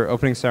your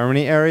opening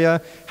ceremony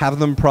area, have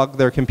them plug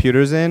their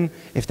computers in.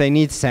 If they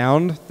need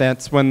sound,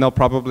 that's when they'll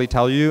probably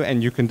tell you,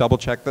 and you can double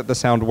check that the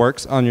sound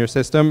works on your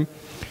system.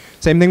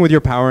 Same thing with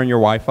your power and your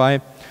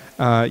Wi-Fi.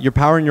 Your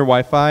power and your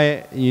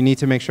Wi-Fi, you need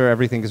to make sure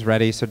everything is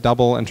ready, so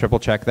double and triple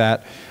check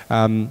that.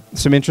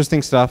 Some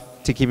interesting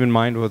stuff to keep in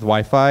mind with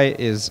Wi-Fi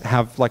is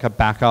have like a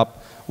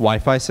backup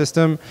Wi-Fi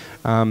system.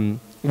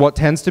 What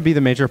tends to be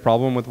the major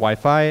problem with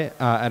Wi-Fi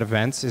at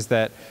events is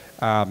that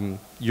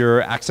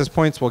your access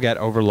points will get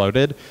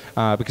overloaded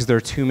because there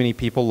are too many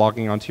people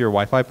logging onto your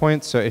Wi-Fi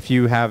points. So if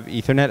you have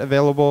Ethernet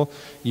available,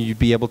 you'd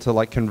be able to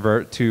like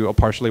convert to a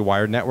partially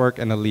wired network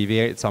and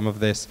alleviate some of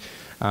this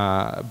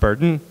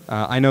burden.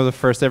 I know the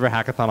first ever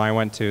hackathon I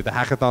went to, the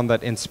hackathon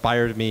that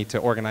inspired me to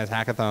organize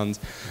hackathons,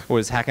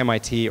 was Hack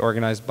MIT,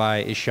 organized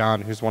by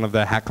Ishan, who's one of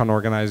the Hackcon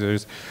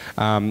organizers.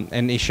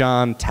 And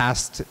Ishan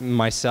tasked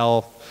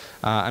myself,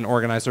 an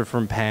organizer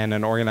from Penn,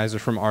 an organizer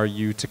from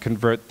RU, to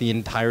convert the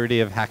entirety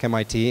of Hack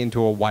MIT into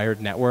a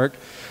wired network,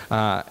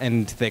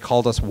 and they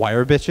called us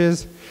wire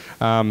bitches.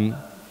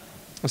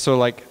 So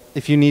like,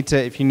 if you need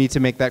to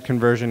make that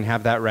conversion,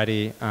 have that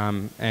ready,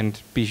 and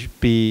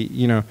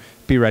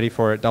be ready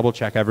for it. Double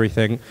check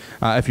everything.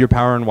 If your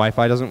power and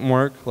Wi-Fi doesn't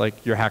work,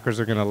 like, your hackers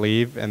are going to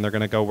leave and they're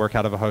going to go work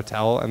out of a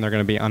hotel and they're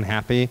going to be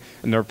unhappy.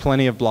 And there are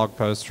plenty of blog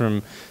posts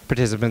from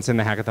participants in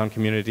the hackathon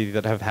community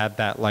that have had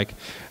that like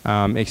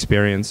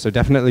experience. So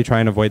definitely try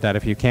and avoid that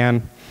if you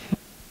can.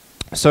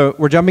 So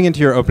we're jumping into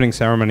your opening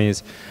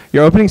ceremonies.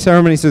 Your opening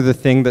ceremonies are the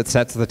thing that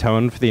sets the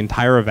tone for the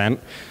entire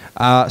event.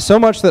 So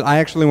much that I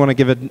actually want to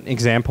give an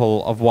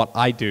example of what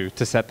I do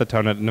to set the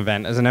tone at an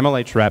event as an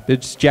MLH rep.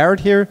 Is Jared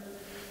here?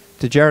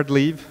 Did Jared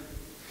leave?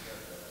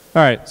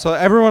 All right, so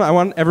everyone, I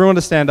want everyone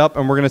to stand up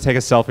and we're going to take a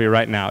selfie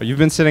right now. You've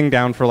been sitting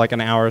down for like an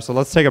hour, so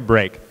let's take a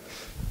break.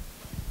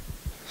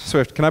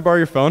 Swift, can I borrow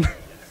your phone?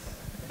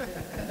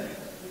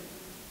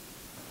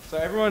 So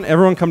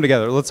everyone come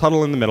together. Let's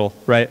huddle in the middle,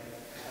 right?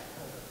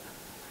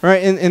 All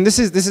right, and this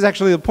is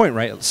actually the point,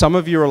 right? Some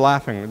of you are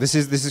laughing. This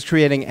is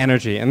creating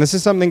energy, and this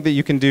is something that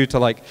you can do to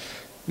like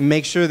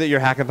make sure that your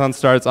hackathon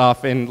starts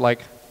off in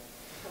like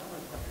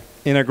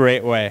in a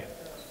great way.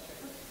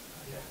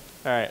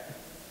 All right.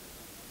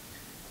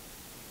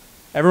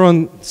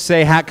 Everyone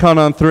say Hackcon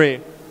on 3.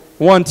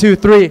 1, 2,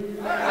 3.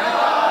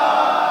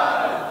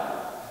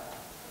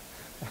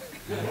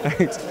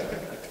 Thanks.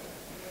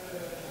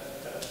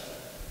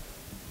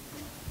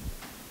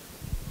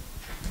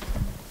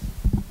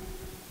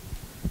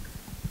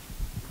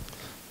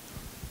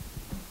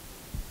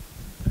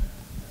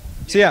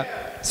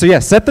 So yeah,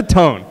 set the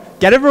tone.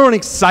 Get everyone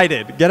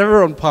excited. Get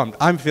everyone pumped.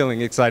 I'm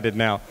feeling excited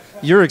now.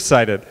 You're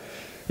excited.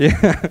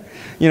 Yeah.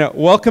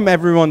 Welcome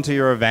everyone to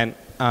your event.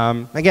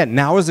 Again,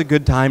 now is a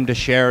good time to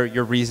share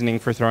your reasoning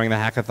for throwing the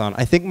hackathon.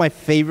 I think my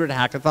favorite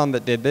hackathon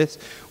that did this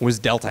was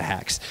Delta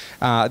Hacks.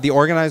 The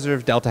organizer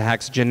of Delta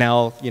Hacks,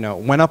 Janelle,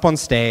 went up on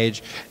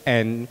stage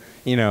and,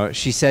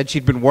 she said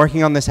she'd been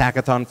working on this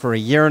hackathon for a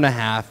year and a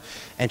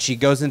half, and she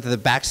goes into the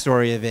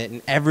backstory of it,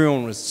 and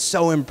everyone was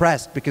so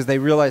impressed because they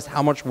realized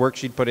how much work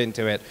she'd put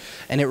into it.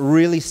 And it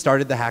really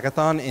started the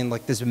hackathon in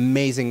like this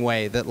amazing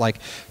way that like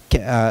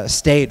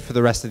stayed for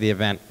the rest of the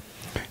event.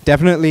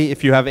 Definitely,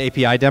 if you have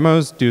API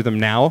demos, do them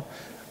now.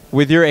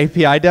 With your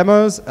API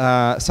demos,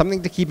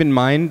 something to keep in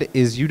mind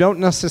is you don't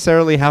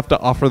necessarily have to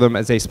offer them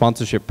as a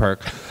sponsorship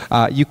perk.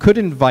 You could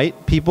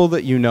invite people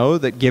that you know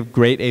that give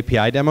great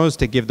API demos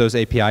to give those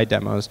API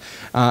demos.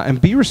 And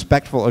be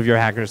respectful of your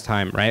hackers'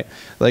 time, right?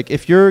 Like,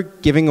 if you're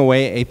giving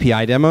away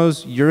API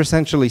demos, you're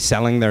essentially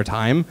selling their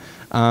time.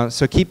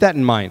 So keep that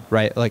in mind,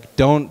 right? Like,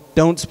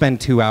 don't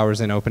spend 2 hours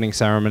in opening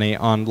ceremony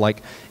on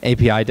like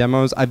API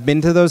demos. I've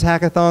been to those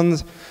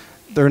hackathons.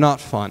 they're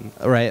not fun,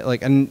 right?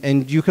 Like,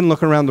 and you can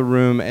look around the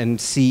room and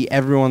see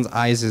everyone's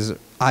eyes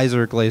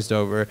are glazed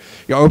over.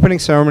 Your opening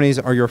ceremonies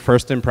are your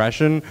first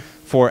impression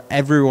for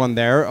everyone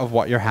there of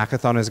what your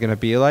hackathon is going to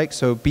be like.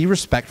 So be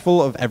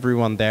respectful of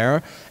everyone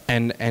there,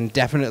 and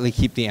definitely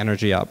keep the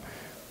energy up.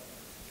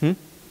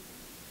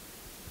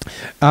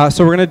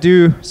 So we're going to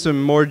do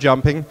some more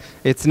jumping.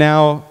 It's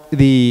now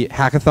the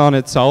hackathon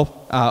itself.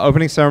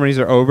 Opening ceremonies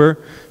are over.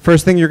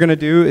 First thing you're going to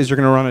do is you're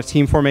going to run a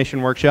team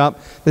formation workshop.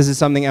 This is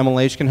something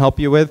MLH can help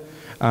you with.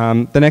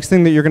 The next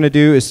thing that you're going to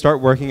do is start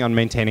working on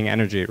maintaining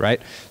energy,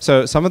 right?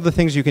 So some of the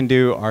things you can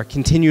do are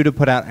continue to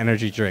put out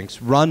energy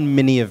drinks, run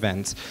mini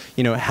events,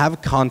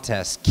 have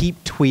contests,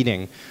 keep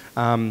tweeting,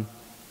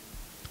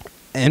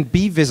 and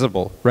be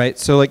visible, right?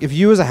 So like if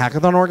you as a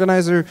hackathon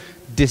organizer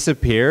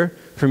disappear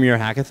from your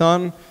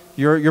hackathon,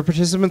 your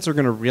participants are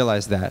going to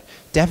realize that.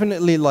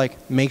 Definitely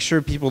like make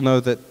sure people know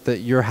that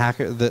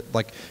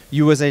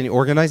you as an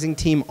organizing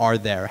team are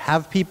there.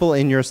 Have people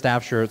in your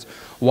staff shirts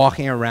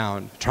walking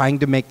around, trying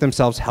to make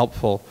themselves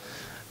helpful.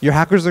 Your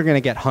hackers are going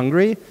to get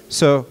hungry,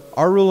 so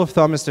our rule of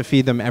thumb is to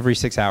feed them every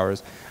 6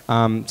 hours.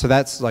 So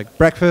that's like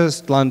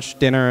breakfast, lunch,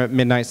 dinner,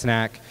 midnight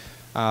snack,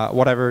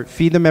 whatever.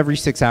 Feed them every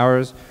 6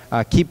 hours.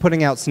 Keep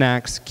putting out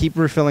snacks. Keep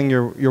refilling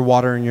your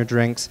water and your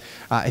drinks.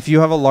 If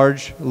you have a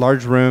large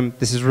room,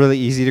 this is really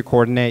easy to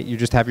coordinate. You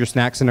just have your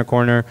snacks in a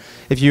corner.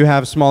 If you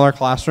have smaller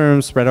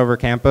classrooms spread over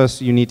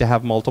campus, you need to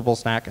have multiple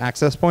snack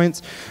access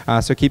points.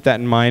 So keep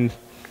that in mind.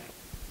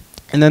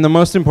 And then the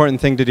most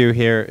important thing to do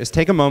here is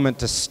take a moment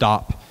to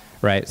stop.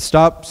 Right?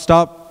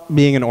 Stop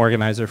being an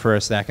organizer for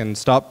a second.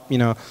 Stop,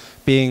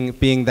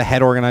 being the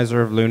head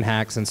organizer of Loon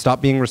Hacks, and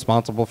stop being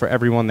responsible for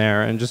everyone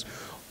there, and just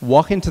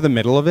walk into the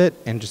middle of it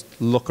and just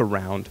look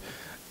around.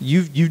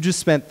 You just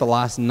spent the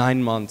last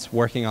 9 months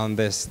working on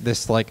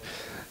this like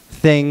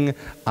thing,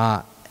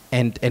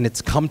 and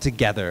it's come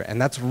together, and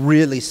that's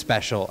really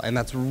special, and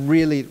that's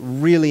really,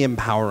 really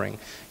empowering.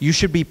 You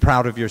should be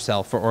proud of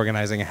yourself for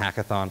organizing a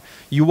hackathon.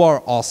 You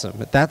are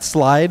awesome. That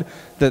slide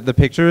that the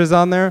picture is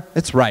on there,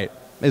 it's right.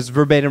 Is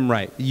verbatim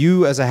right.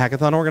 You as a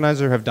hackathon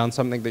organizer have done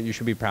something that you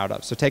should be proud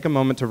of. So take a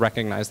moment to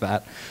recognize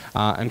that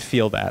and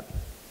feel that.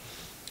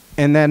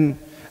 And then,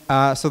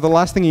 so the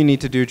last thing you need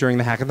to do during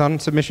the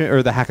hackathon submission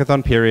or the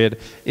hackathon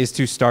period is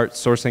to start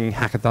sourcing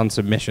hackathon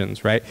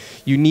submissions, right?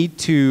 You need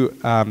to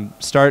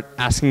start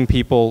asking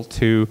people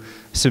to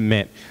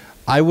submit.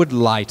 I would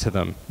lie to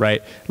them,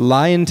 right?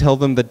 Lie and tell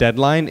them the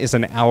deadline is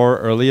an hour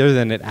earlier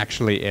than it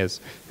actually is.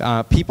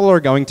 People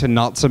are going to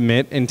not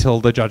submit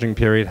until the judging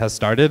period has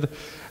started.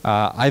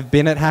 I've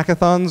been at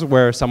hackathons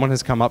where someone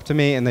has come up to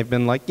me and they've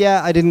been like,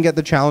 yeah, I didn't get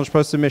the challenge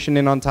post submission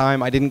in on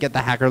time. I didn't get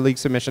the Hacker League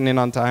submission in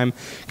on time.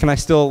 Can I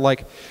still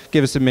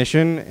give a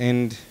submission?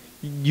 And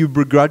you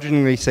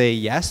begrudgingly say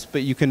yes,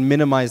 but you can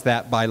minimize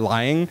that by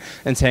lying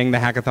and saying the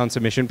hackathon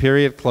submission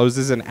period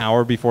closes an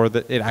hour before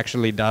it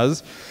actually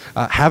does.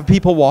 Have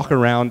people walk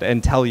around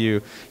and tell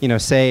you,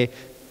 say,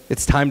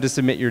 it's time to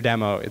submit your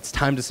demo, it's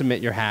time to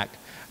submit your hack.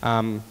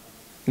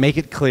 Make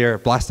it clear,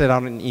 blast it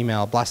out in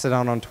email, blast it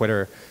out on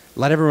Twitter.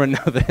 Let everyone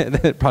know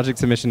that project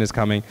submission is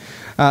coming.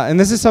 And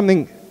this is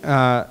something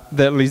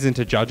that leads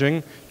into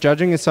judging.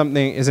 Judging is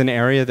an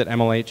area that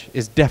MLH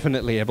is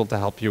definitely able to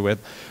help you with.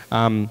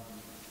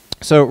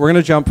 So we're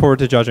going to jump forward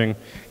to judging.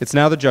 It's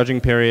now the judging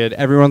period.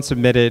 Everyone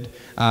submitted.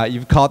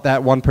 You've caught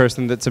that one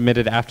person that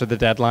submitted after the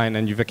deadline,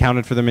 and you've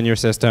accounted for them in your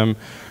system.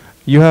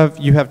 You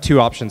have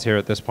two options here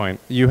at this point.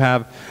 You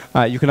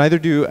can either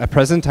do a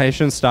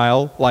presentation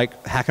style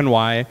like Hack and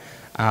Why,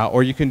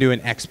 or you can do an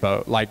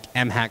expo like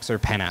MHacks or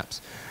PenApps.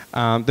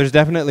 There's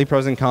definitely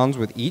pros and cons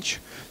with each.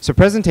 So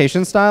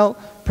presentation style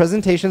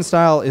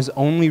is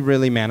only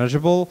really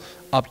manageable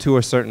up to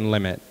a certain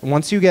limit.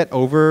 Once you get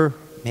over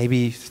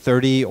maybe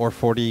 30 or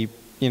 40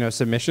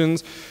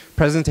 submissions,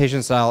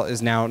 presentation style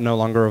is now no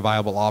longer a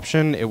viable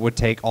option. It would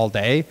take all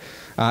day.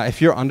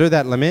 If you're under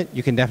that limit,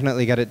 you can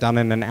definitely get it done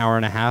in an hour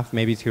and a half,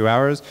 maybe 2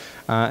 hours.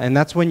 And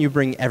that's when you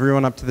bring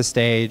everyone up to the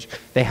stage.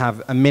 They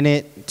have a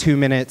minute, 2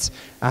 minutes,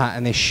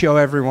 and they show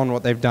everyone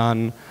what they've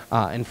done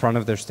in front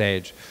of their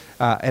stage.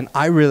 And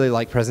I really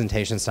like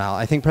presentation style.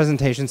 I think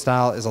presentation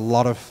style is a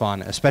lot of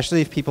fun,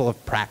 especially if people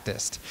have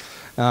practiced.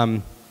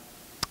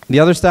 The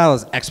other style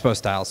is expo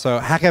style. So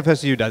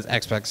HackFSU does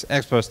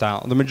expo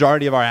style. The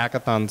majority of our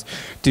hackathons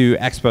do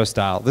expo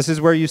style. This is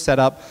where you set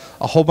up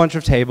a whole bunch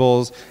of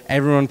tables,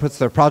 everyone puts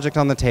their project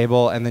on the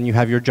table, and then you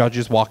have your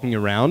judges walking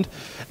around.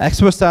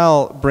 Expo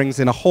style brings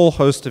in a whole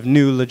host of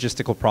new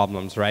logistical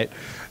problems, right?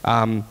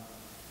 And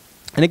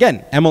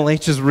again,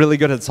 MLH is really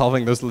good at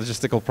solving those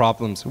logistical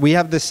problems. We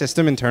have this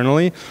system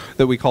internally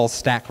that we call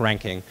stack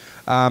ranking.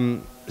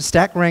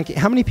 Stack ranking,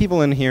 how many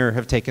people in here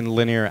have taken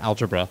linear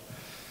algebra?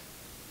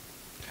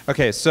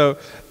 Okay, so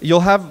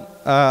you'll have,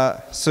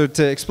 so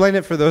to explain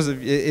it for those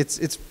of you,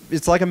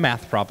 it's like a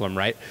math problem,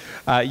 right?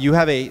 You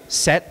have a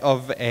set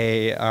of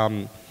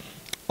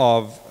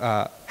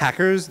of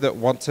hackers that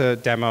want to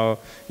demo.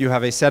 You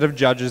have a set of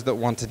judges that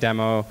want to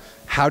demo.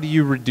 How do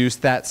you reduce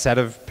that set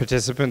of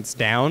participants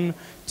down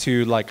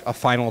to like a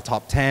final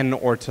top 10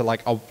 or to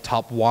like a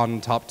top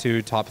 1, top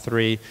 2, top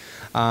 3?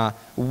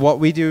 What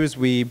we do is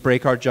we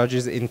break our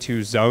judges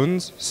into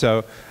zones.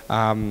 So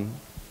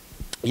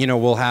you know,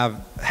 we'll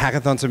have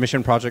hackathon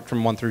submission project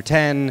from 1 through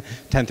 10,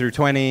 10 through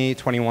 20,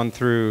 21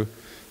 through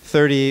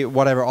 30,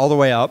 whatever, all the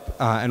way up,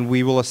 and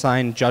we will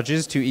assign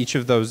judges to each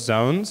of those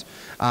zones,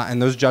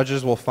 and those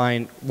judges will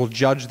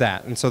judge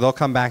that, and so they'll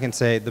come back and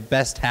say the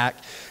best hack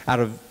out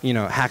of, you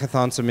know,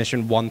 hackathon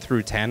submission 1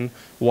 through 10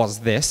 was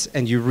this,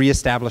 and you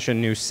reestablish a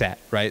new set,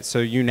 right? So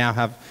you now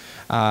have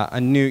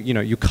a new, you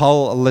know, you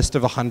cull a list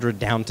of 100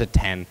 down to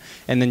 10,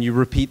 and then you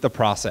repeat the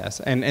process.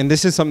 And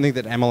this is something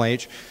that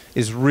MLH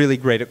is really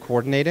great at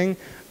coordinating.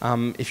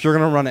 If you're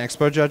going to run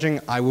expo judging,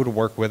 I would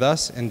work with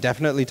us, and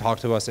definitely talk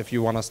to us if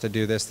you want us to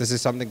do this. This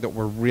is something that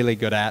we're really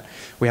good at.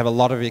 We have a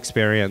lot of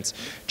experience.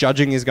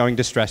 Judging is going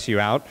to stress you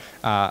out.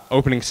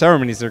 Opening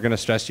ceremonies are going to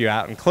stress you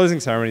out, and closing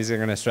ceremonies are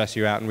going to stress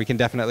you out, and we can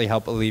definitely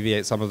help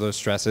alleviate some of those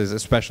stresses,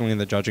 especially in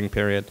the judging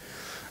period.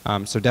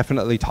 So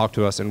definitely talk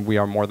to us, and we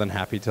are more than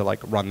happy to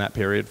like run that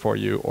period for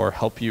you or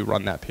help you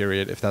run that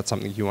period if that's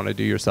something you want to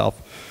do yourself.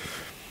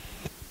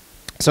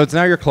 So it's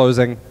now your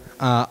closing.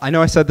 I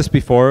know I said this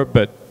before,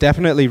 but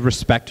definitely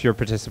respect your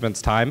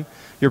participants' time.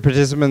 Your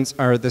participants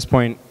are at this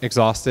point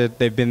exhausted.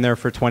 They've been there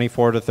for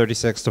 24 to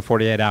 36 to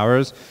 48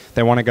 hours.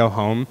 They want to go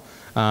home.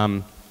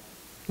 Now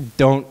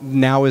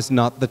is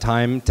not the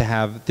time to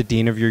have the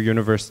dean of your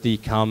university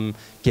come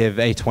give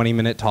a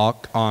 20-minute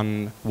talk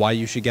on why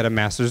you should get a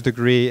master's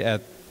degree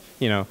at,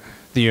 you know,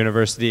 the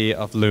University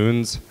of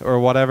Loons or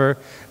whatever.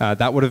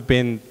 That would have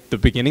been the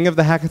beginning of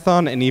the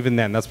hackathon, and even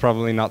then, that's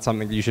probably not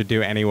something you should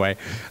do anyway.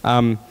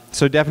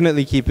 So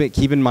definitely keep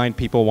in mind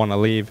people want to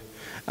leave.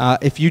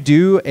 If you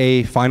do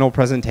a final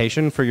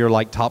presentation for your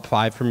like top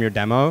 5 from your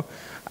demo,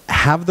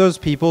 have those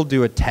people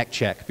do a tech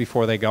check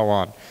before they go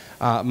on.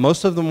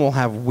 Most of them will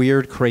have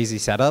weird, crazy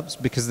setups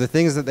because the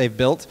things that they've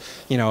built,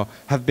 you know,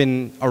 have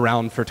been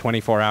around for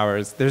 24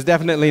 hours. There's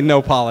definitely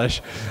no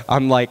polish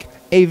on like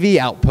AV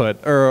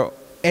output or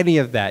any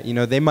of that. You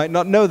know, they might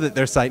not know that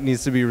their site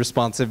needs to be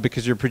responsive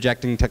because your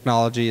projecting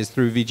technology is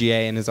through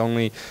VGA and is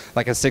only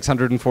like a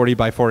 640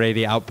 by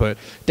 480 output.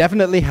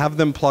 Definitely have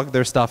them plug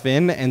their stuff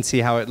in and see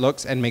how it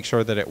looks and make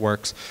sure that it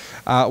works.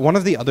 One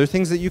of the other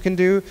things that you can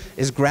do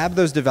is grab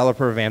those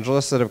developer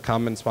evangelists that have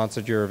come and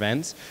sponsored your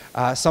events.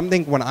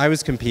 Something when I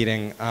was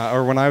competing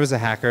or when I was a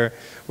hacker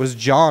was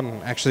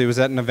John actually was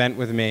at an event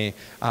with me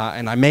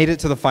and I made it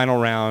to the final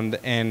round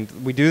and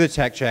we do the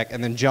tech check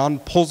and then John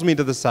pulls me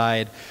to the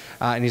side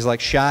and he's like,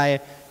 Shy,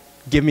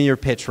 give me your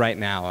pitch right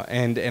now.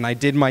 And I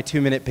did my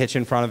 2-minute pitch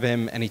in front of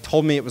him, and he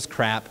told me it was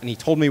crap, and he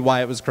told me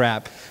why it was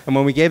crap. And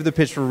when we gave the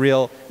pitch for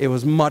real, it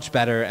was much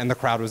better, and the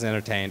crowd was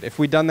entertained. If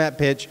we'd done that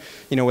pitch,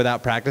 you know,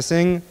 without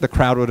practicing, the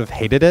crowd would have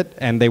hated it,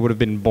 and they would have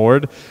been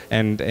bored.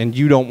 And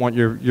you don't want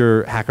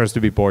your hackers to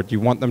be bored. You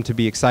want them to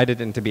be excited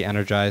and to be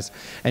energized.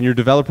 And your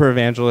developer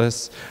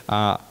evangelists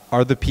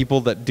are the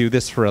people that do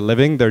this for a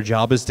living. Their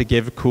job is to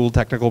give cool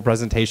technical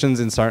presentations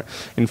and start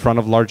in front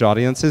of large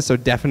audiences, so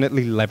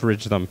definitely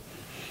leverage them.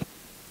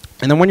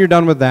 And then when you're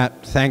done with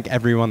that, thank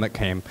everyone that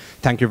came.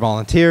 Thank your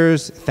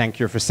volunteers, thank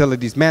your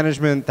facilities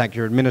management, thank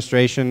your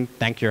administration,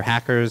 thank your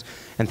hackers,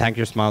 and thank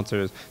your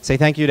sponsors. Say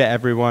thank you to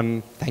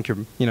everyone, thank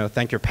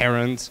your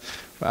parents.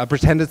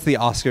 Pretend it's the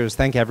Oscars,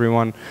 thank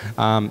everyone.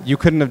 You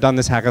couldn't have done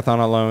this hackathon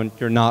alone.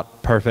 You're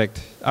not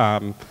perfect.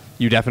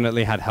 You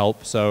definitely had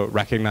help, so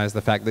recognize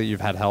the fact that you've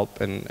had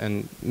help,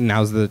 and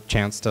now's the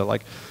chance to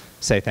like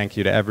say thank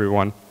you to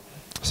everyone.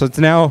 So it's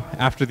now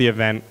after the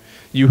event.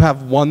 You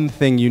have one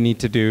thing you need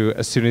to do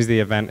as soon as the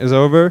event is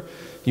over.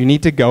 You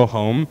need to go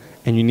home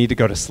and you need to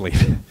go to sleep.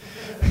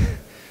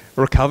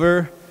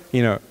 Recover,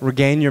 you know,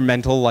 regain your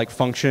mental like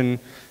function.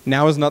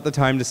 Now is not the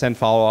time to send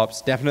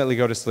follow-ups. Definitely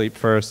go to sleep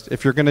first.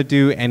 If you're going to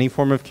do any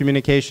form of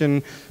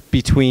communication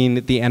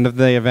between the end of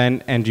the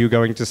event and you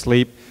going to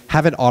sleep,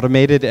 have it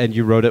automated and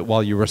you wrote it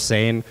while you were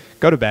sane.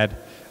 Go to bed,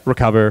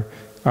 recover.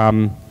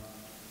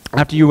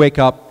 After you wake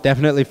up,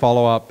 definitely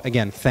follow up.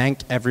 Again,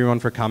 thank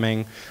everyone for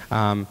coming.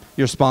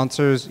 Your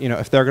sponsors, you know,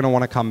 if they're going to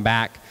want to come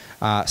back,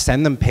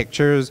 send them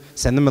pictures,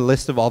 send them a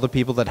list of all the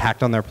people that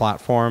hacked on their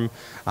platform.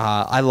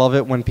 I love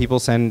it when people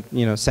send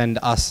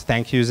us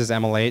thank yous as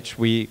MLH.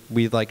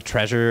 We like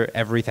treasure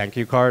every thank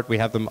you card. We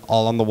have them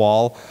all on the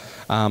wall.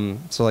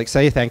 So like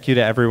say thank you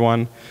to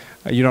everyone.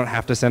 You don't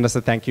have to send us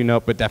a thank you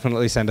note, but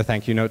definitely send a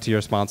thank you note to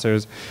your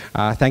sponsors.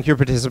 Thank your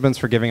participants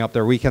for giving up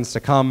their weekends to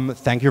come.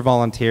 Thank your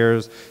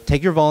volunteers.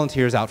 Take your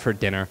volunteers out for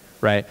dinner,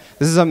 right?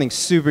 This is something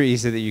super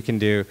easy that you can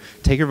do.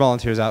 Take your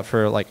volunteers out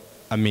for like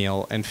a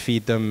meal and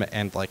feed them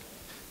and like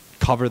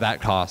cover that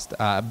cost.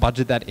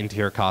 Budget that into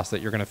your cost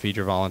that you're going to feed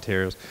your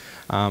volunteers.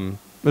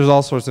 There's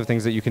all sorts of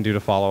things that you can do to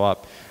follow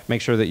up.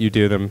 Make sure that you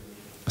do them.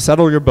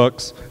 Settle your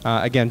books.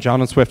 Again, John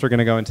and Swift are going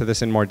to go into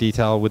this in more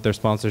detail with their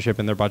sponsorship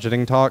and their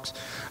budgeting talks.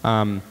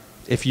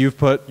 If you've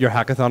put your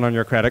hackathon on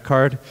your credit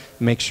card,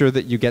 make sure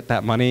that you get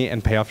that money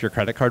and pay off your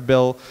credit card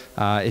bill.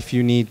 If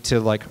you need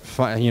to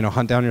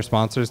hunt down your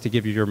sponsors to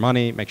give you your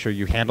money, make sure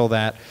you handle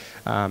that.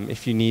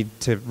 If you need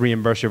to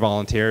reimburse your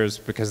volunteers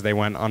because they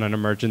went on an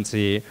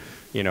emergency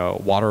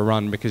water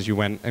run because you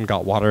went and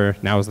got water,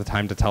 now is the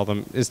time to tell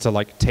them, is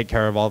to take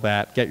care of all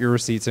that, get your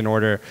receipts in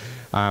order.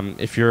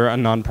 If you're a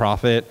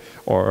nonprofit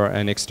or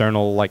an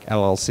external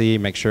LLC,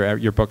 make sure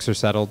your books are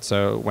settled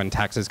so when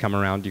taxes come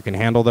around you can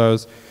handle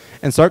those.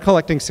 And start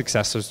collecting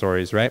success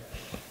stories, right?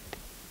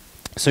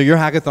 So your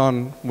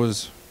hackathon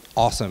was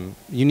awesome.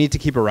 You need to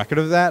keep a record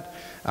of that.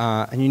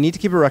 And you need to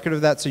keep a record of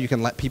that so you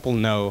can let people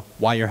know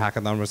why your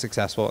hackathon was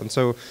successful. And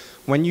so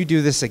when you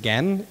do this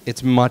again,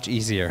 it's much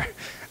easier.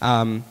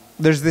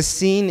 There's this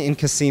scene in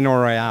Casino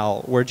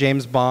Royale where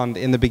James Bond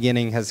in the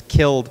beginning has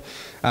killed,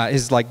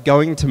 is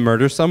going to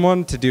murder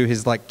someone to do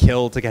his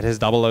kill to get his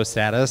 00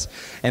 status.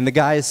 And the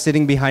guy is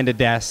sitting behind a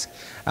desk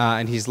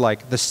and he's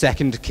the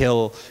second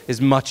kill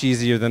is much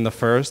easier than the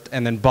first.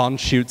 And then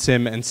Bond shoots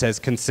him and says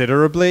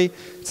considerably.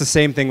 It's the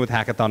same thing with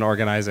hackathon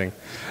organizing.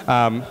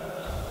 The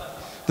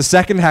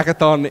second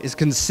hackathon is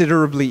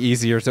considerably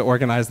easier to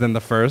organize than the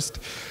first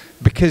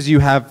because you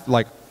have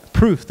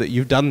proof that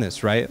you've done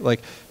this, right?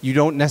 You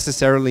don't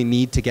necessarily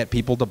need to get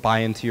people to buy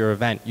into your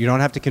event. You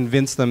don't have to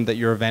convince them that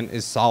your event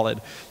is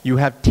solid. You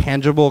have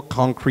tangible,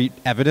 concrete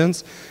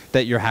evidence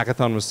that your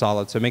hackathon was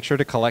solid. So make sure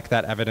to collect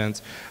that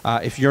evidence.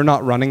 If you're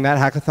not running that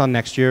hackathon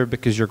next year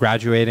because you're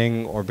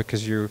graduating or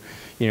because you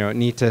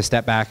need to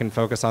step back and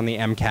focus on the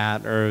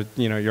MCAT or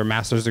your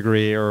master's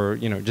degree or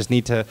just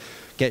need to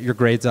get your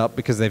grades up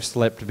because they've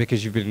slipped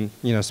because you've been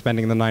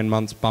spending the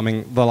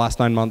last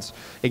 9 months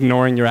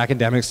ignoring your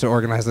academics to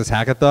organize this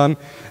hackathon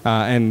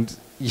and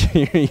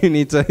you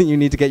need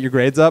to get your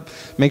grades up.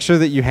 Make sure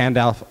that you hand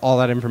out all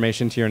that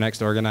information to your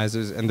next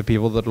organizers and the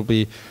people that will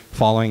be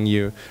following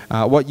you.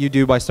 What you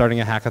do by starting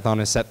a hackathon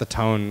is set the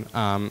tone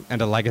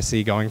and a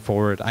legacy going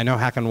forward. I know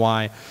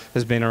Hack-and-Y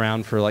has been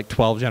around for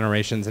 12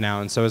 generations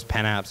now, and so has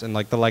PenApps, and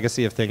the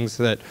legacy of things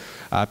that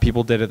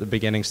people did at the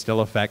beginning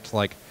still affect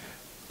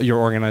your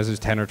organizers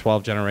 10 or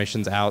 12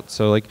 generations out.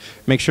 So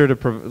make sure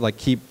to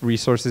keep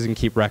resources and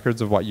keep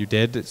records of what you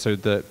did so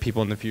that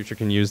people in the future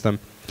can use them.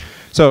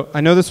 So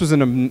I know this was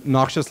an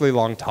obnoxiously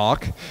long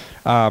talk,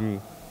 and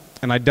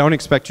I don't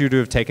expect you to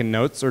have taken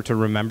notes or to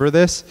remember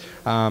this.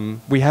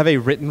 We have a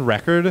written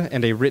record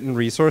and a written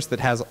resource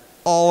that has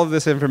all of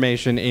this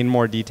information in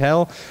more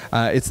detail.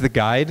 It's the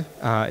guide.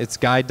 It's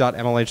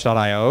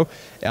guide.mlh.io.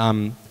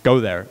 Go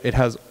there. It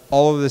has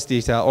all of this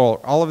detail,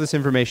 or all of this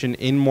information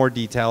in more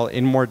detail,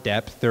 in more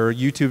depth. There are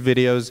YouTube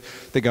videos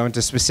that go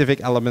into specific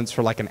elements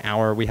for an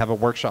hour. We have a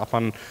workshop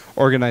on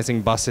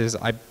organizing buses.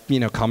 I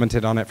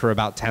commented on it for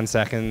about 10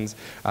 seconds.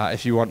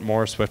 If you want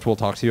more, Swift will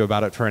talk to you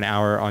about it for an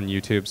hour on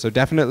YouTube. So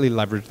definitely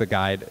leverage the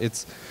guide.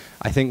 It's,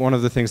 I think, one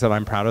of the things that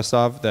I'm proudest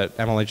of that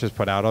MLH has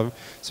put out of.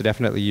 So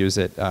definitely use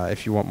it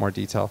if you want more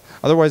detail.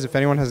 Otherwise, if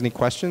anyone has any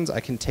questions,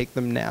 I can take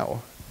them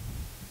now.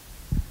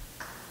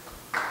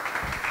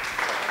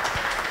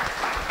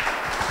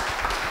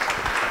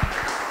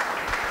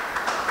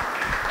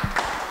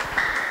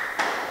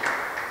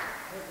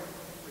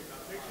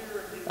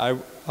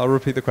 I'll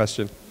repeat the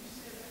question.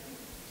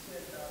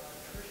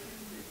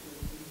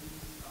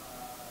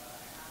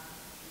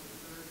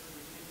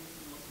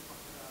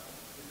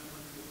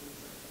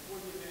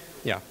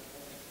 Yeah.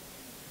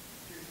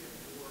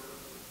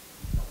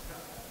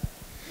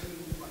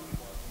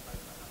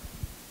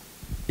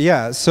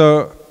 Yeah,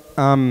 so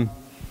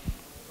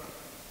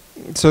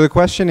the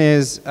question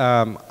is,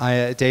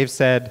 Dave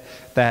said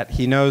that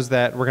he knows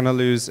that we're going to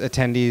lose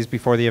attendees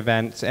before the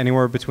event,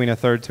 anywhere between a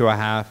third to a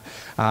half.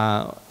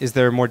 Is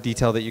there more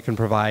detail that you can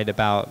provide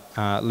about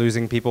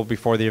losing people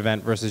before the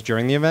event versus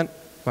during the event,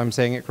 if I'm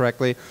saying it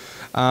correctly?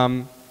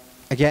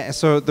 Again,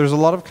 so there's a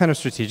lot of kind of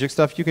strategic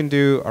stuff you can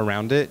do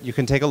around it. You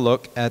can take a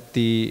look at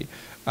the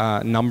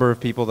number of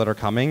people that are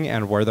coming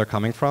and where they're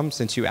coming from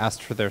since you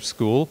asked for their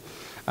school.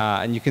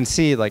 And you can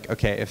see,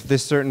 okay, if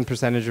this certain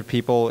percentage of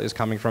people is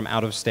coming from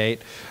out of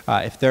state,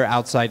 if they're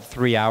outside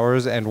 3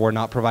 hours and we're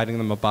not providing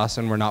them a bus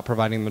and we're not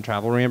providing them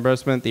travel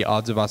reimbursement, the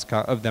odds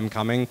of them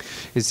coming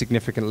is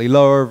significantly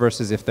lower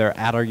versus if they're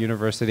at our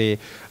university.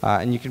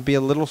 And you can be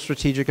a little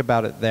strategic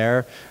about it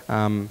there.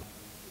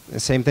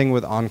 Same thing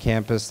with on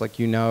campus,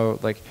 you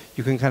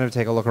can kind of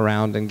take a look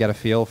around and get a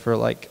feel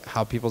for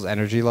how people's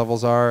energy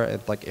levels are,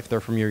 if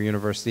they're from your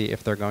university,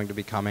 if they're going to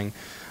be coming.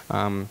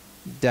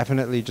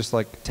 Definitely just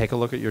take a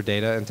look at your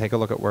data and take a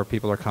look at where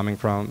people are coming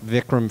from.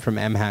 Vikram from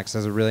MHacks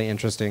has a really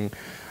interesting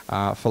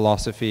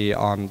philosophy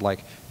on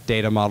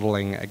data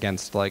modeling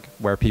against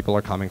where people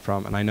are coming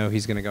from, and I know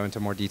he's going to go into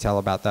more detail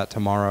about that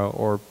tomorrow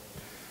or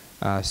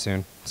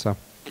soon. So,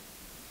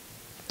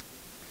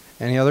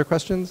 any other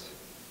questions?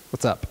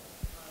 What's up?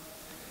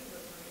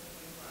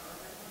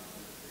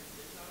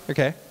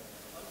 Okay.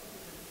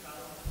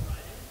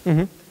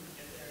 Mm-hmm.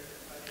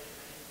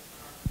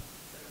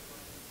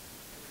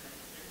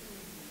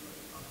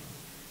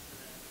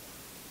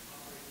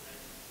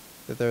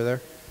 That they're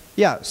there?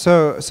 Yeah,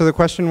 so the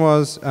question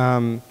was,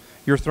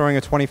 you're throwing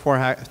a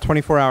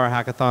 24-hour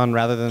hackathon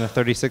rather than a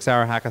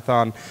 36-hour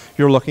hackathon.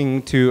 You're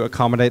looking to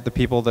accommodate the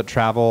people that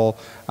travel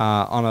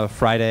on a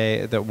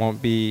Friday that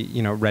won't be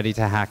ready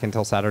to hack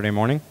until Saturday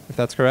morning, if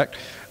that's correct.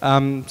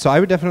 So I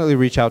would definitely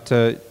reach out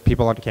to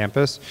people on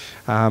campus.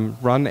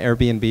 Run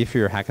Airbnb for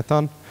your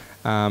hackathon.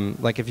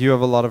 Like if you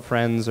have a lot of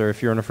friends, or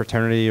if you're in a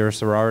fraternity or a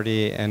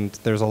sorority and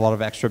there's a lot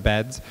of extra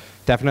beds,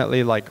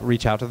 definitely like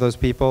reach out to those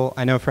people.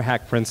 I know for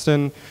Hack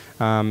Princeton,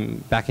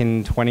 back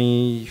in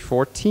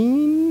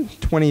 2014,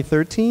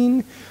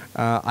 2013,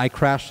 I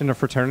crashed in a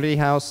fraternity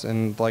house,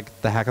 and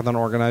like the hackathon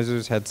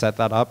organizers had set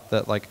that up,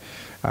 that like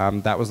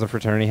that was the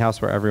fraternity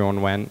house where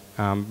everyone went,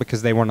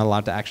 because they weren't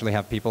allowed to actually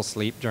have people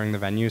sleep during the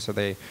venue, so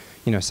they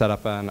set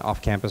up an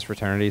off-campus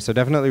fraternity. So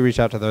definitely reach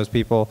out to those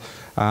people.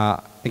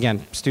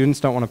 Again, students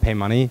don't want to pay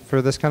money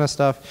for this kind of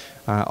stuff.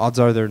 Odds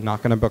are they're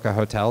not going to book a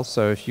hotel,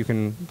 so if you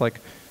can like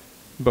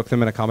book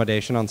them an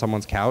accommodation on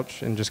someone's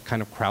couch and just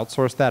kind of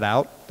crowdsource that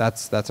out,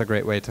 that's a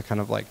great way to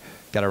kind of like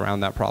get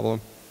around that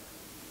problem.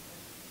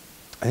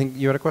 I think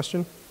you had a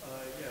question?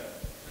 Yeah.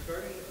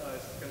 Regarding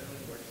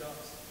scheduling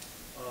workshops,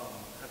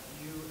 have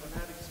you ever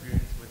had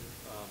experience with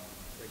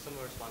like some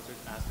of our sponsors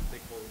asked if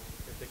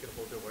they could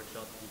hold their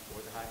workshops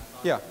before the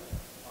hackathon? Yeah.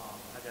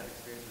 Have you had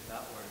experience with that,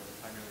 or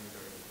primarily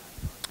during the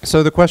hackathon?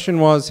 So the question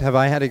was, have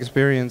I had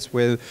experience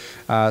with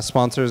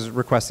sponsors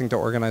requesting to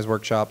organize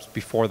workshops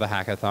before the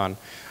hackathon?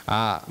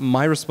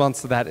 My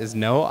response to that is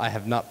no. I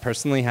have not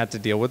personally had to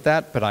deal with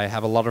that, but I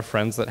have a lot of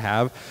friends that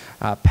have.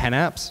 Pen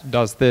Apps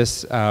does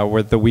this,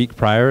 where the week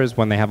prior is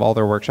when they have all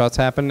their workshops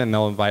happen, and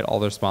they'll invite all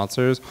their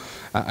sponsors.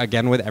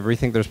 Again, with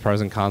everything, there's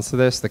pros and cons to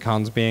this. The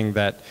cons being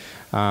that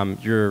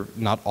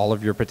not all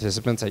of your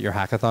participants at your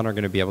hackathon are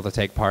going to be able to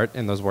take part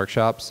in those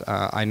workshops.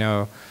 I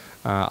know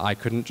I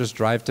couldn't just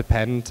drive to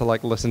Penn to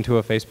like listen to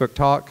a Facebook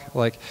talk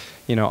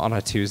on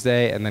a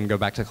Tuesday and then go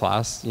back to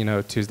class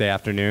Tuesday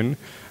afternoon.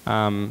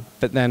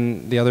 But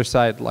then the other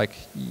side, like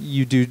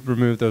you do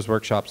remove those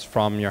workshops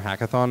from your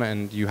hackathon,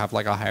 and you have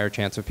like a higher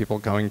chance of people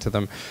going to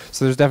them.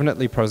 So there's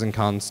definitely pros and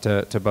cons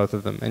to both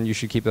of them, and you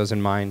should keep those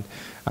in mind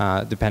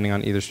depending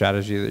on either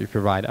strategy that you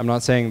provide. I'm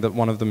not saying that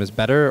one of them is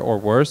better or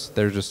worse.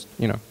 They're just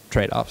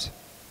trade-offs.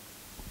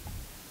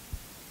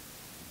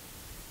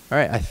 All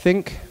right, I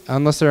think,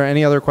 unless there are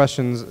any other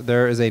questions,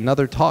 there is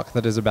another talk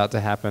that is about to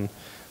happen.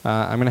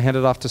 I'm going to hand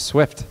it off to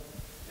Swift.